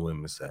on the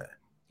women's side.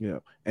 Yeah.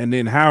 And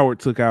then Howard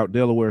took out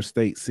Delaware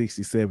State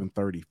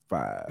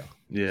 67-35.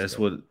 Yeah, that's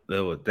what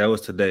that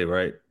was today,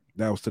 right?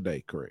 That was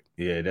today, correct.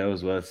 Yeah, that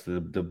was what's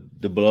the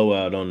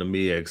blowout on the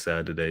MEAC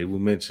side today. We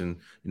mentioned,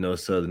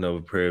 Southern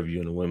over Prairie View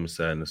on the women's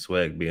side and the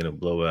SWAC being a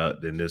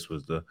blowout. Then this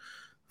was the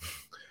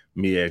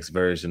MEAC's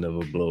version of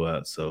a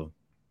blowout. So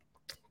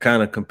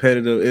kind of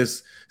competitive.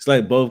 It's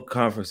like both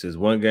conferences.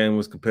 One game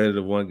was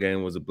competitive, one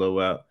game was a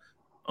blowout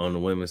on the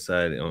women's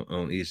side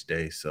on each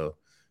day. So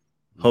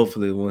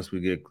hopefully once we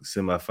get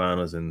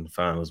semifinals and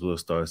finals, we'll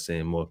start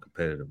seeing more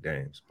competitive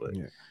games. But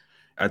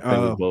I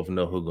think we both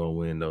know who's going to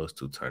win those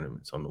two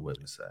tournaments on the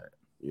women's side.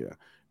 Yeah.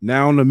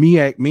 Now on the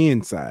MEAC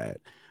men's side,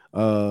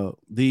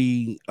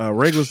 the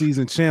regular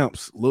season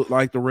champs look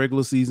like the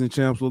regular season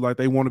champs, look like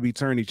they want to be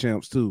tourney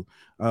champs too.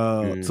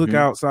 Took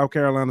out South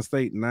Carolina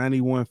State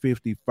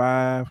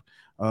 91-55.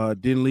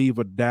 Didn't leave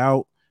a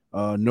doubt.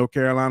 North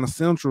Carolina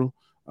Central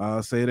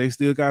say they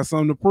still got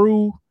something to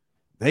prove.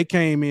 They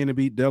came in and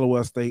beat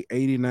Delaware State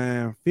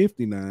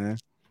 89-59.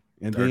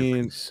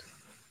 And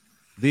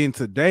then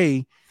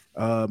today,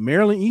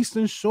 Maryland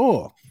Eastern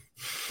Shore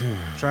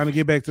trying to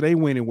get back to their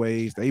winning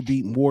ways. They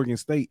beat Morgan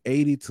State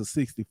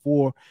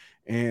 80-64.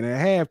 And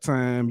at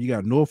halftime, you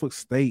got Norfolk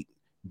State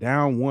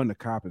down 1 to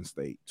Coppin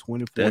State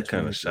 24. That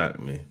kind of shocked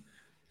me.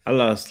 I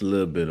lost a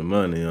little bit of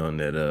money on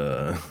that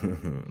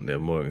that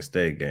Morgan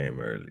State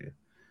game earlier.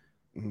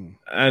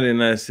 I did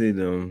not see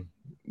them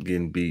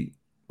getting beat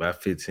by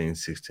 15,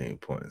 16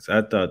 points.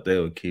 I thought they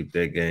would keep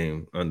that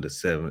game under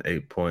 7,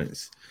 8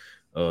 points.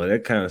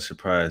 That kind of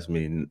surprised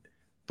me.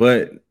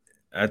 But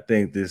I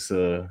think this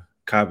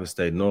Coppin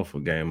State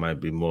Norfolk game might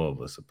be more of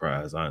a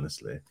surprise,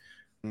 honestly.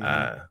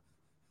 I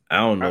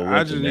don't know.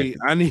 I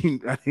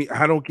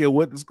don't care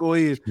what the score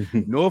is.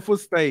 Norfolk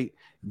State,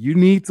 you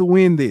need to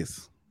win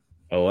this.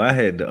 Oh, I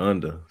had the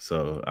under,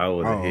 so I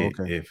would have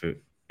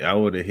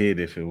hit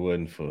if it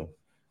wasn't for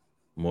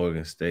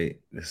Morgan State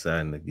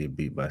deciding to get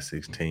beat by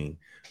 16.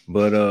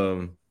 But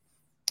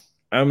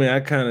I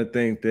kind of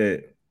think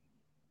that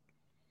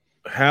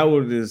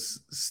Howard is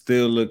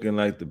still looking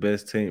like the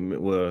best team.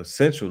 Well,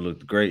 Central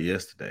looked great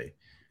yesterday.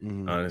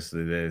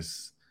 Honestly,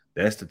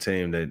 That's the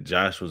team that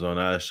Josh was on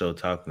our show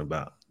talking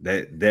about.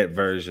 That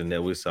version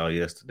that we saw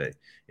yesterday.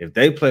 If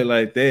they play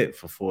like that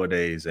for 4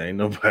 days, ain't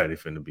nobody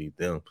finna beat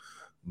them.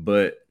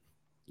 But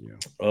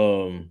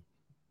I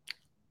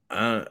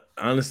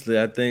honestly,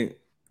 I think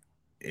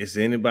it's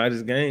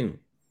anybody's game.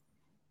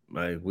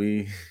 Like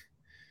we've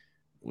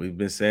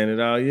been saying it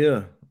all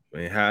year. I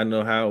mean, I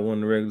know how it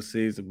won the regular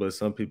season, but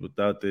some people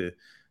thought that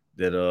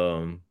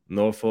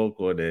Norfolk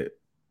or that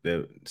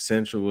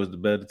Central was the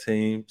better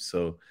team.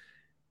 So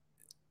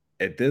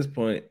at this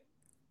point,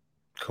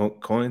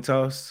 coin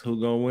toss, who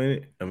gonna win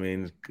it? I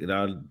mean, it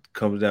all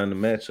comes down to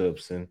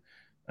matchups, and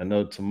I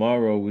know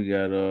tomorrow we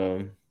got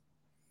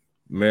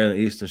Maryland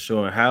Eastern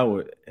Shore and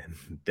Howard, and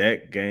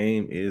that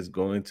game is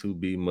going to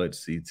be much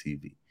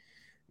CTV.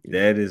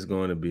 That is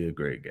going to be a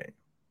great game.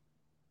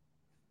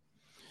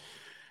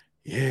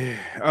 Yeah.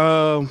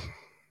 All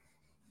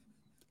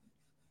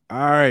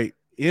right.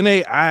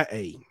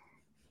 NAIA.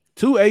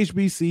 2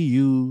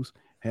 HBCUs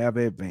have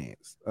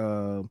advanced.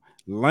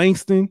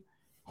 Langston,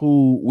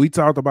 who we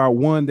talked about,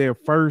 won their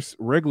first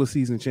regular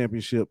season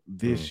championship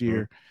this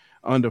year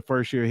under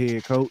first-year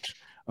head coach.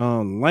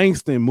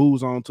 Langston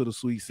moves on to the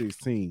Sweet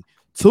 16.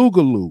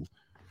 Tougaloo,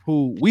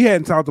 who we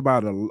hadn't talked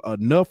about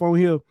enough on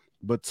here,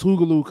 but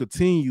Tougaloo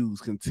continues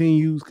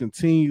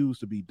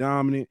to be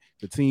dominant,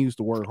 continues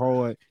to work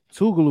hard.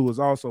 Tougaloo is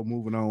also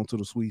moving on to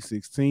the Sweet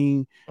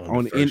 16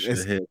 on the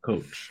first-year head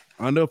coach.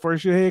 Under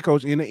first-year head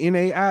coach in the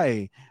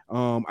NAIA.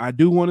 I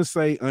do want to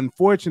say,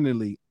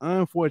 unfortunately,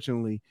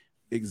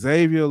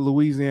 Xavier,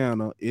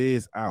 Louisiana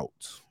is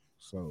out.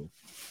 So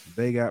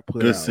they got put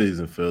out. Good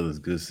season, fellas.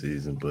 Good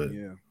season, but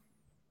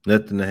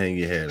nothing to hang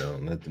your head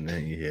on. Nothing to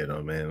hang your head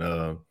on, man.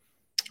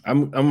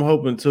 I'm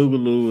hoping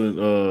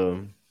Tougaloo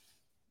and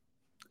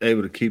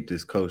able to keep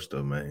this coach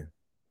though, man.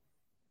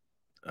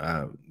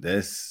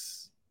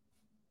 That's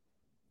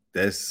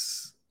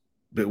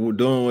but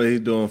doing what he's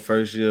doing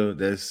first year.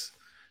 That's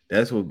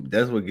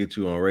what gets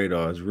you on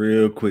radars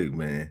real quick,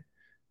 man.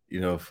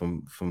 You know,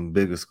 from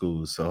bigger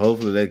schools. So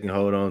hopefully they can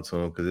hold on to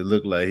him because it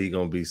looked like he's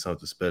gonna be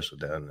something special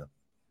down there.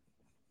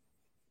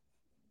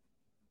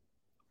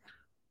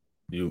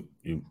 You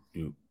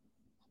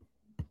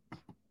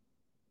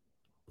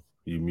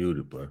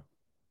muted, bro.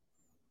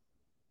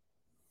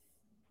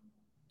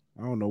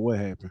 I don't know what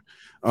happened.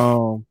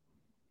 I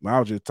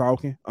was just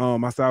talking. I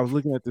was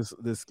looking at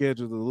the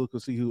schedule to look to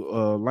see who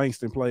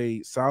Langston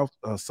played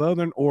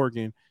Southern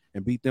Oregon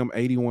and beat them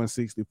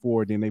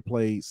 81-64. Then they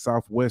played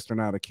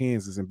Southwestern out of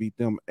Kansas and beat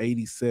them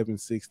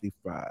 87-65.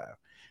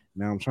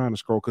 Now I'm trying to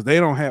scroll because they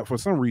don't have, for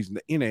some reason,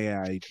 the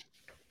NAIA,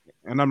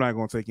 and I'm not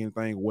going to take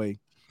anything away.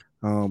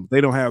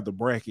 They don't have the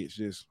brackets.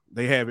 Just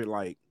they have it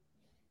like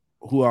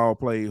who all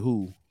played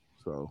who.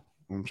 So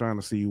I'm trying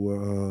to see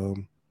where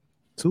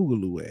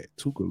Tougaloo at.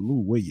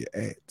 Tougaloo, where you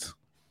at?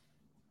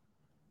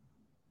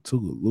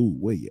 Tougaloo,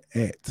 where you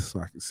at? So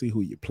I can see who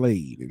you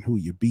played and who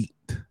you beat.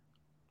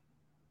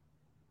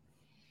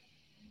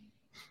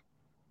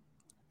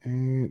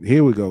 And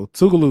here we go.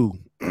 Tougaloo.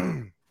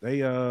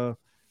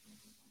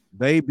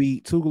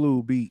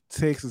 Tougaloo beat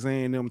Texas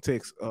A&M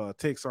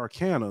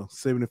Texarkana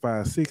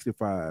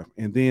 75-65,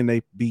 and then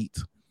they beat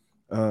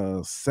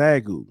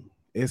SAGU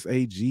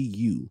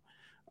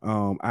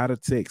out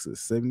of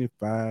Texas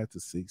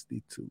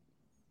 75-62.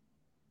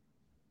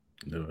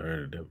 Never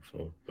heard of that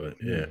before, but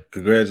yeah,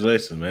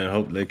 congratulations, man. I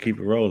hope they keep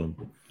it rolling.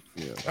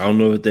 Yeah, I don't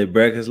know what their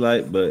bracket's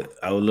like, but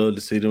I would love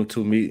to see them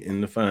two meet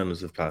in the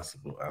finals if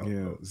possible.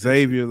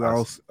 Xavier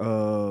lost.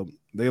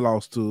 They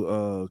lost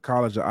to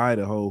College of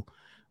Idaho,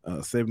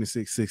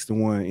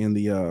 76-61 in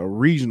the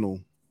regional.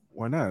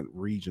 Well, not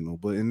regional,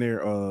 but in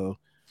their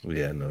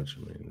yeah, I know what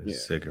you mean. The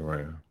second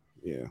round.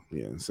 Yeah,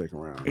 in the second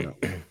round. Yeah.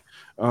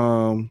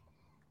 Trying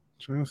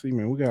to see,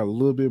 man. We got a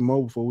little bit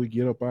more before we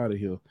get up out of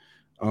here.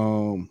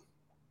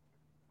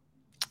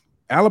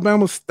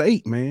 Alabama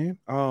State, man.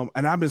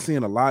 And I've been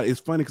seeing a lot. It's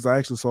funny because I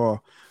actually saw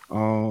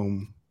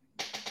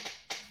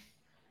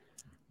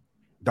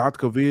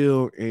Dr.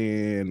 Cavill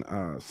and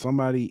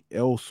somebody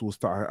else was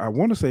talking. I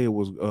want to say it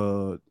was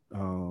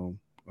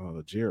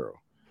Gerald.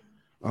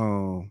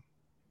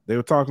 They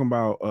were talking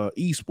about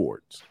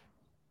esports.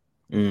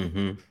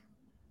 Mm-hmm.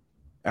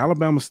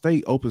 Alabama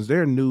State opens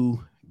their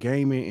new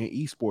gaming and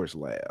esports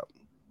lab.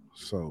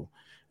 So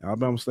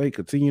Alabama State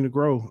continue to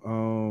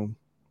grow.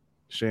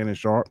 Shannon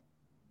Sharp.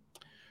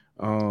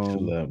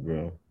 Chill out,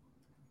 bro.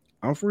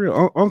 I'm for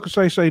real. Uncle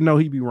Shay know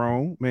he be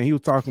wrong, man. He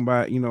was talking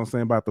about, what I'm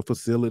saying, about the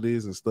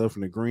facilities and stuff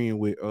and agreeing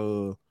with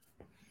I'm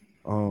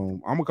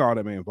gonna call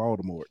that man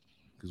Voldemort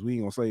because we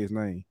ain't gonna say his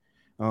name.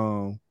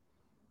 But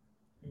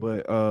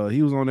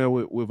he was on there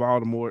with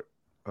Voldemort.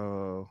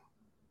 I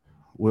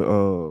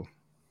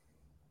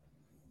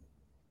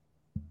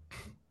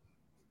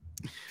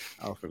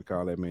was gonna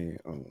call that man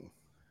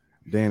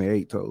Danny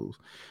Eight Toes,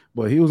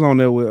 but he was on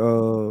there with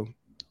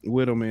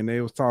him, and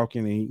they was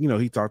talking,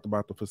 and he talked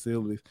about the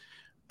facilities.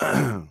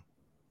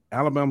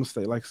 Alabama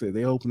State, like I said,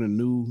 they opened a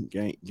new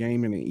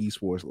gaming and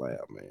esports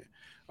lab,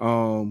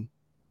 man.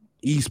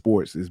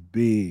 Esports is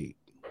big,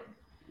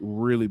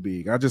 really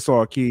big. I just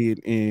saw a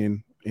kid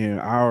in in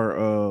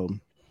our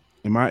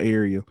in my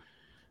area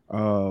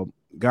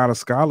got a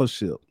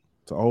scholarship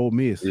to Ole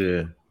Miss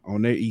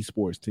on their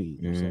esports team.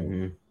 So,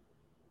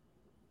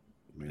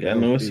 man, I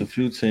know it's a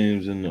few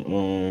teams in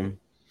the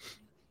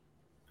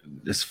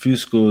there's a few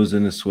schools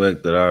in the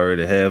SWAC that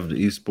already have the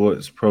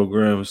esports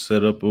program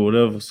set up or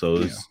whatever. So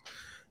it's,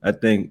 I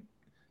think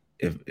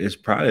if it's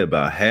probably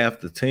about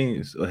half the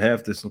teams or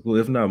half the school,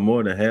 if not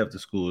more than half the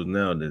schools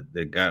now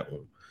that got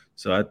one.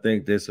 So I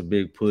think there's a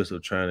big push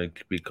of trying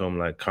to become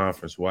like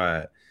conference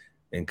wide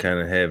and kind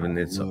of having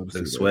the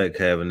SWAC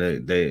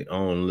having their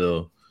own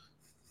little,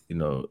 you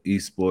know,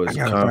 esports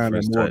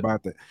conference more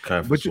about that.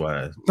 Conference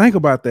wise. Think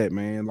about that,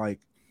 man. Like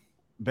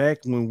back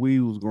when we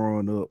was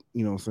growing up,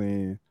 you know what I'm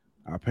saying?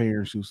 Our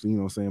parents used to, you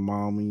know what I'm saying,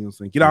 mom, you know what I'm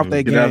saying, get off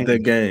that game. Get off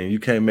that game. You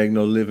can't make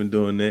no living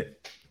doing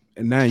that.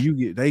 And now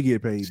they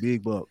get paid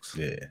big bucks.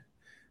 Yeah.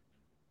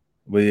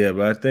 But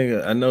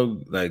I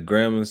know like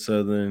Grambling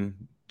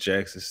Southern,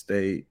 Jackson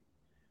State,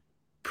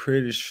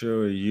 pretty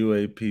sure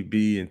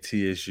UAPB and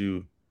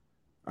TSU.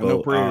 I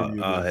know Prairie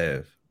View. I'll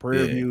have.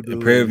 Prairie View do.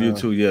 And Prairie View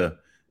too, yeah.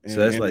 And, so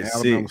that's like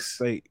Alabama 6.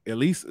 State. At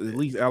least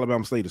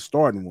Alabama State is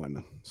starting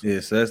one. So. Yeah,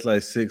 so that's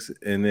like 6,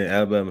 and then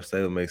Alabama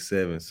State will make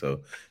 7.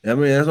 So I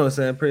mean, that's what I'm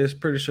saying.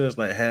 Pretty sure it's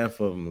like half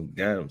of them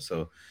got them.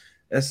 So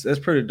that's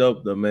pretty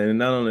dope though, man. And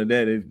not only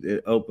that,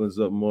 it opens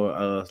up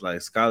more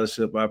like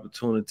scholarship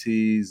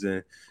opportunities,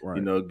 and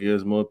you know,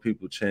 gives more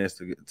people a chance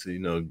to you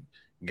know,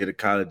 get a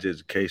college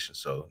education.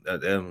 So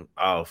I'm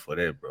all for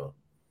that, bro.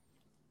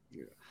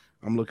 Yeah,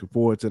 I'm looking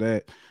forward to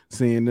that.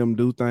 Seeing them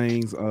do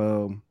things.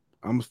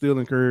 I'm still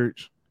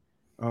encouraged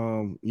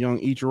young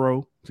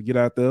Ichiro to get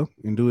out there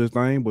and do his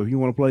thing. But if you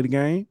want to play the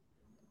game,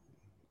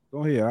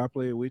 go ahead. I'll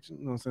play it with you.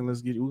 You know what I'm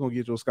saying? We're gonna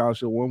get your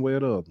scholarship one way or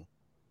the other.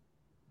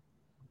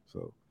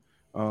 So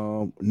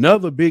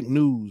another big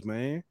news,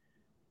 man.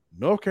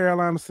 North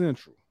Carolina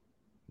Central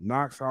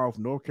knocks off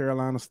North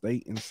Carolina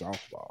State in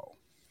softball.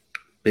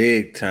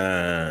 Big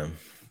time.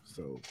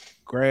 So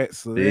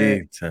congrats to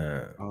big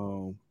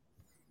time.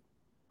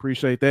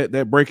 Appreciate that.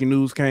 That breaking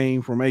news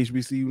came from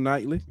HBCU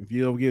Nightly. If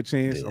you ever get a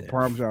chance, I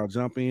promise y'all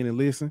jump in and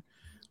listen.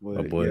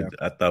 But,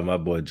 I thought my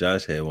boy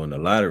Josh had won the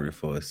lottery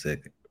for a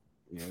second.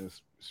 Yeah,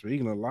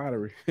 speaking of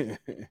lottery,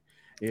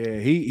 yeah,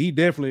 he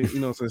definitely, you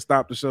know, so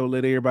stop the show,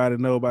 let everybody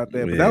know about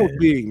that. But that was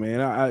big,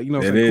 man. I you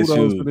know,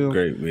 kudos to them.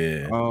 Great,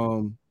 yeah.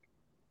 You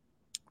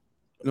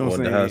know I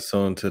wonder how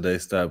soon till they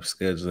stop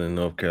scheduling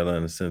North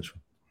Carolina Central.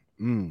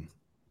 Yeah,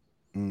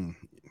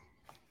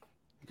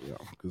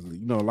 because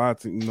you know a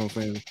lot of you know what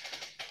I'm saying.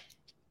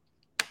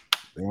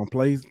 They don't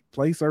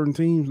play certain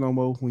teams no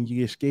more when you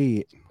get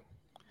scared.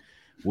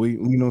 You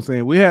know what I'm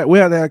saying? We had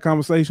that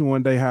conversation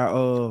one day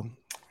how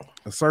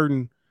a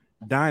certain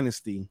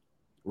dynasty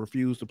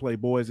refused to play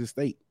Boise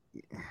State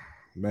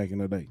back in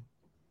the day.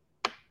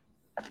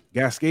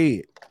 Got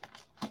scared.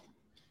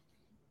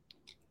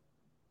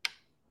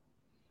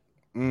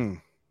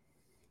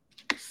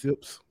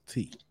 Sips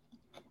tea.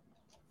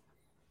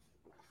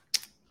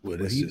 Well,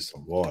 that's just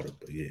some water,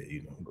 but yeah,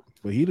 you know.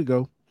 But he to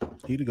go.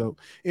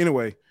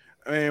 Anyway,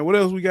 man, what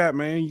else we got,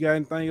 man? You got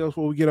anything else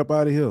before we get up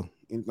out of here?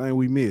 Anything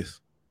we miss?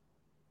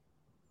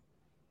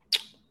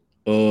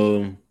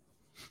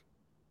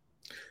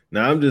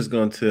 Now I'm just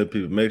gonna tell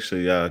people, make sure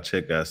y'all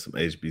check out some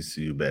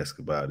HBCU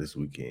basketball this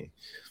weekend.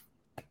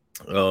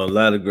 A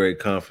lot of great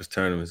conference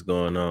tournaments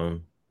going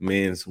on,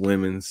 men's,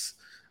 women's,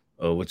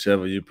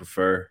 whichever you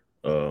prefer.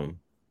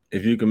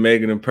 If you can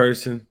make it in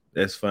person,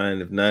 that's fine.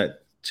 If not,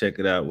 check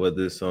it out,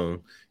 whether it's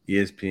on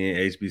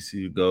ESPN,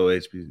 HBCU Go,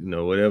 HBCU, you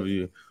know,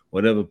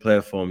 whatever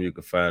platform you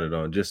can find it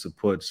on. Just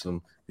support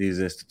these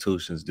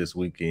institutions this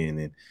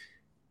weekend.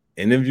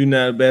 And if you're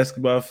not a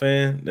basketball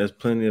fan, there's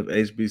plenty of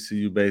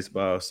HBCU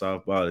baseball,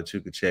 softball that you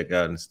can check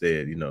out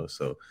instead, you know.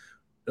 So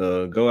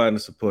go out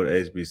and support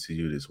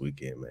HBCU this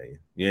weekend, man.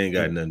 You ain't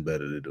got nothing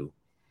better to do.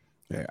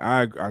 Yeah,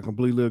 I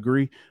completely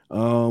agree.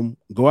 Go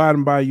out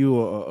and buy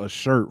you a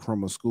shirt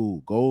from a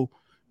school. Go,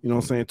 you know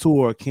what I'm saying,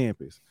 tour a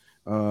campus.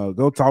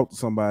 Go talk to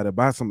somebody,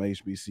 buy some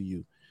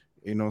HBCU.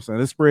 You know what I'm saying?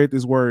 Let's spread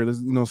this word.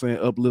 Let's, you know what I'm saying,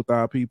 uplift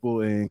our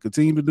people and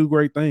continue to do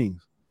great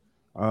things.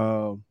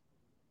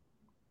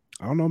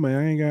 I don't know, man.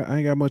 I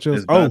ain't got much else.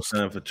 It's about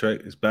time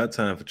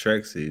for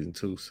track season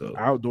too. So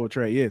outdoor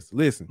track, yes.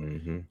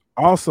 Listen.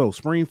 Also,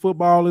 spring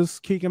football is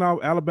kicking off.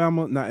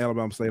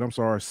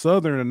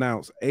 Southern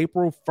announced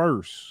April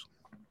 1st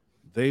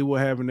they were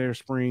having their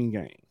spring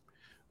game.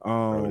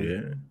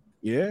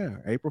 Yeah,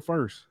 April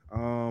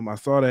 1st. I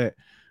saw that.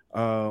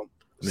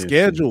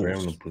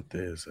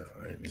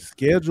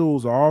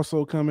 Schedules are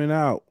also coming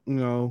out, you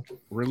know,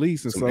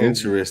 releasing some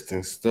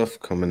interesting stuff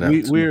coming out.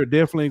 We're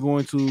definitely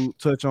going to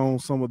touch on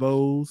some of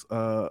those.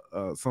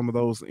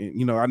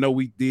 You know, I know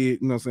we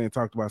did, you know what I'm saying,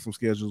 talked about some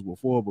schedules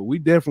before, but we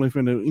definitely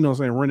finna, you know what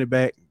I'm saying, run it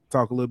back,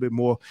 talk a little bit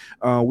more.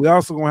 We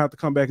also gonna have to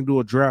come back and do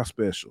a draft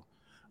special.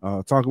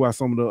 Talk about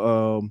some of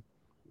the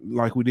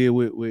like we did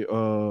with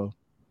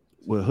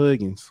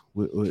Huggins,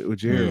 with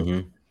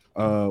Jared.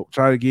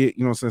 Try to get,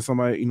 you know what I'm saying,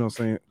 somebody, you know what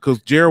I'm saying,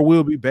 because Jared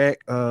will be back,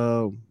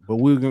 but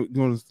we're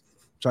gonna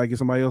try to get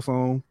somebody else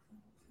on.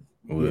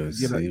 We'll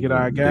get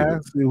our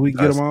guys. See if we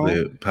can get them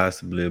on.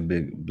 Possibly a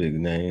big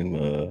name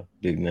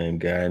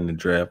guy in the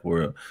draft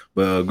world.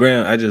 But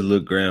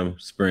Graham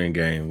spring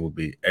game will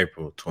be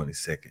April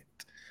 22nd,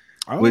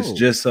 which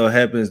just so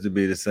happens to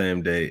be the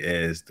same day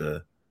as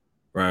the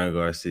Ryan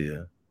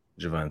Garcia,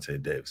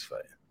 Gervonta Davis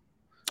fight.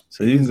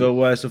 So you can go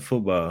watch the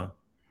football,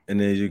 and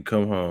then you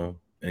come home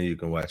and you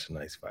can watch a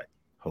nice fight.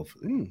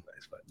 Hopefully,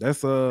 nice fight. That's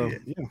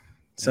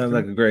sounds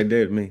like a great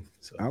day to me.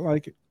 So. I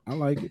like it.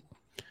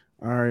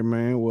 All right,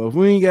 man. Well, if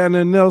we ain't got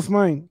nothing else,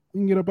 man, we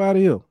can get up out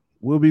of here.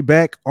 We'll be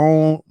back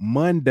on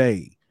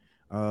Monday,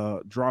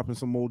 dropping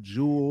some more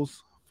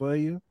jewels for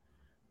you.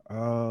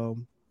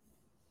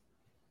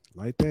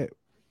 Like that.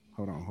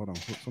 Hold on.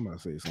 Somebody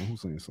say something.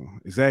 Who's saying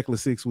something? Exactly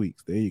 6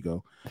 weeks. There you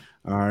go.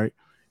 All right.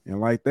 And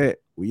like that,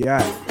 we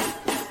out.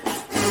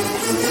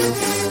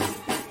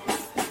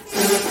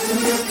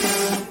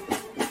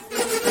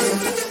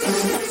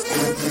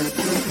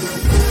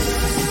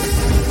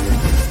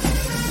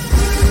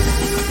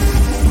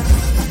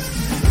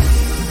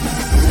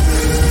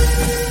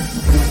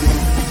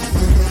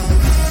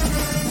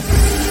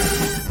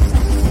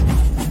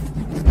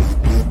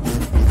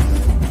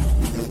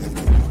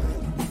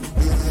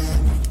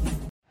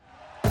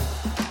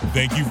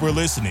 Thank you for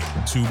listening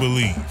to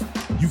Believe.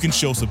 You can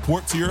show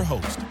support to your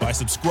host by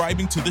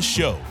subscribing to the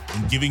show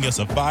and giving us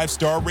a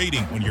 5-star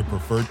rating on your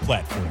preferred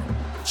platform.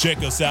 Check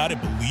us out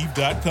at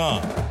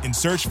Believe.com and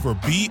search for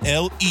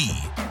BLEAV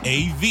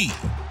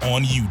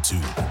on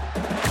YouTube.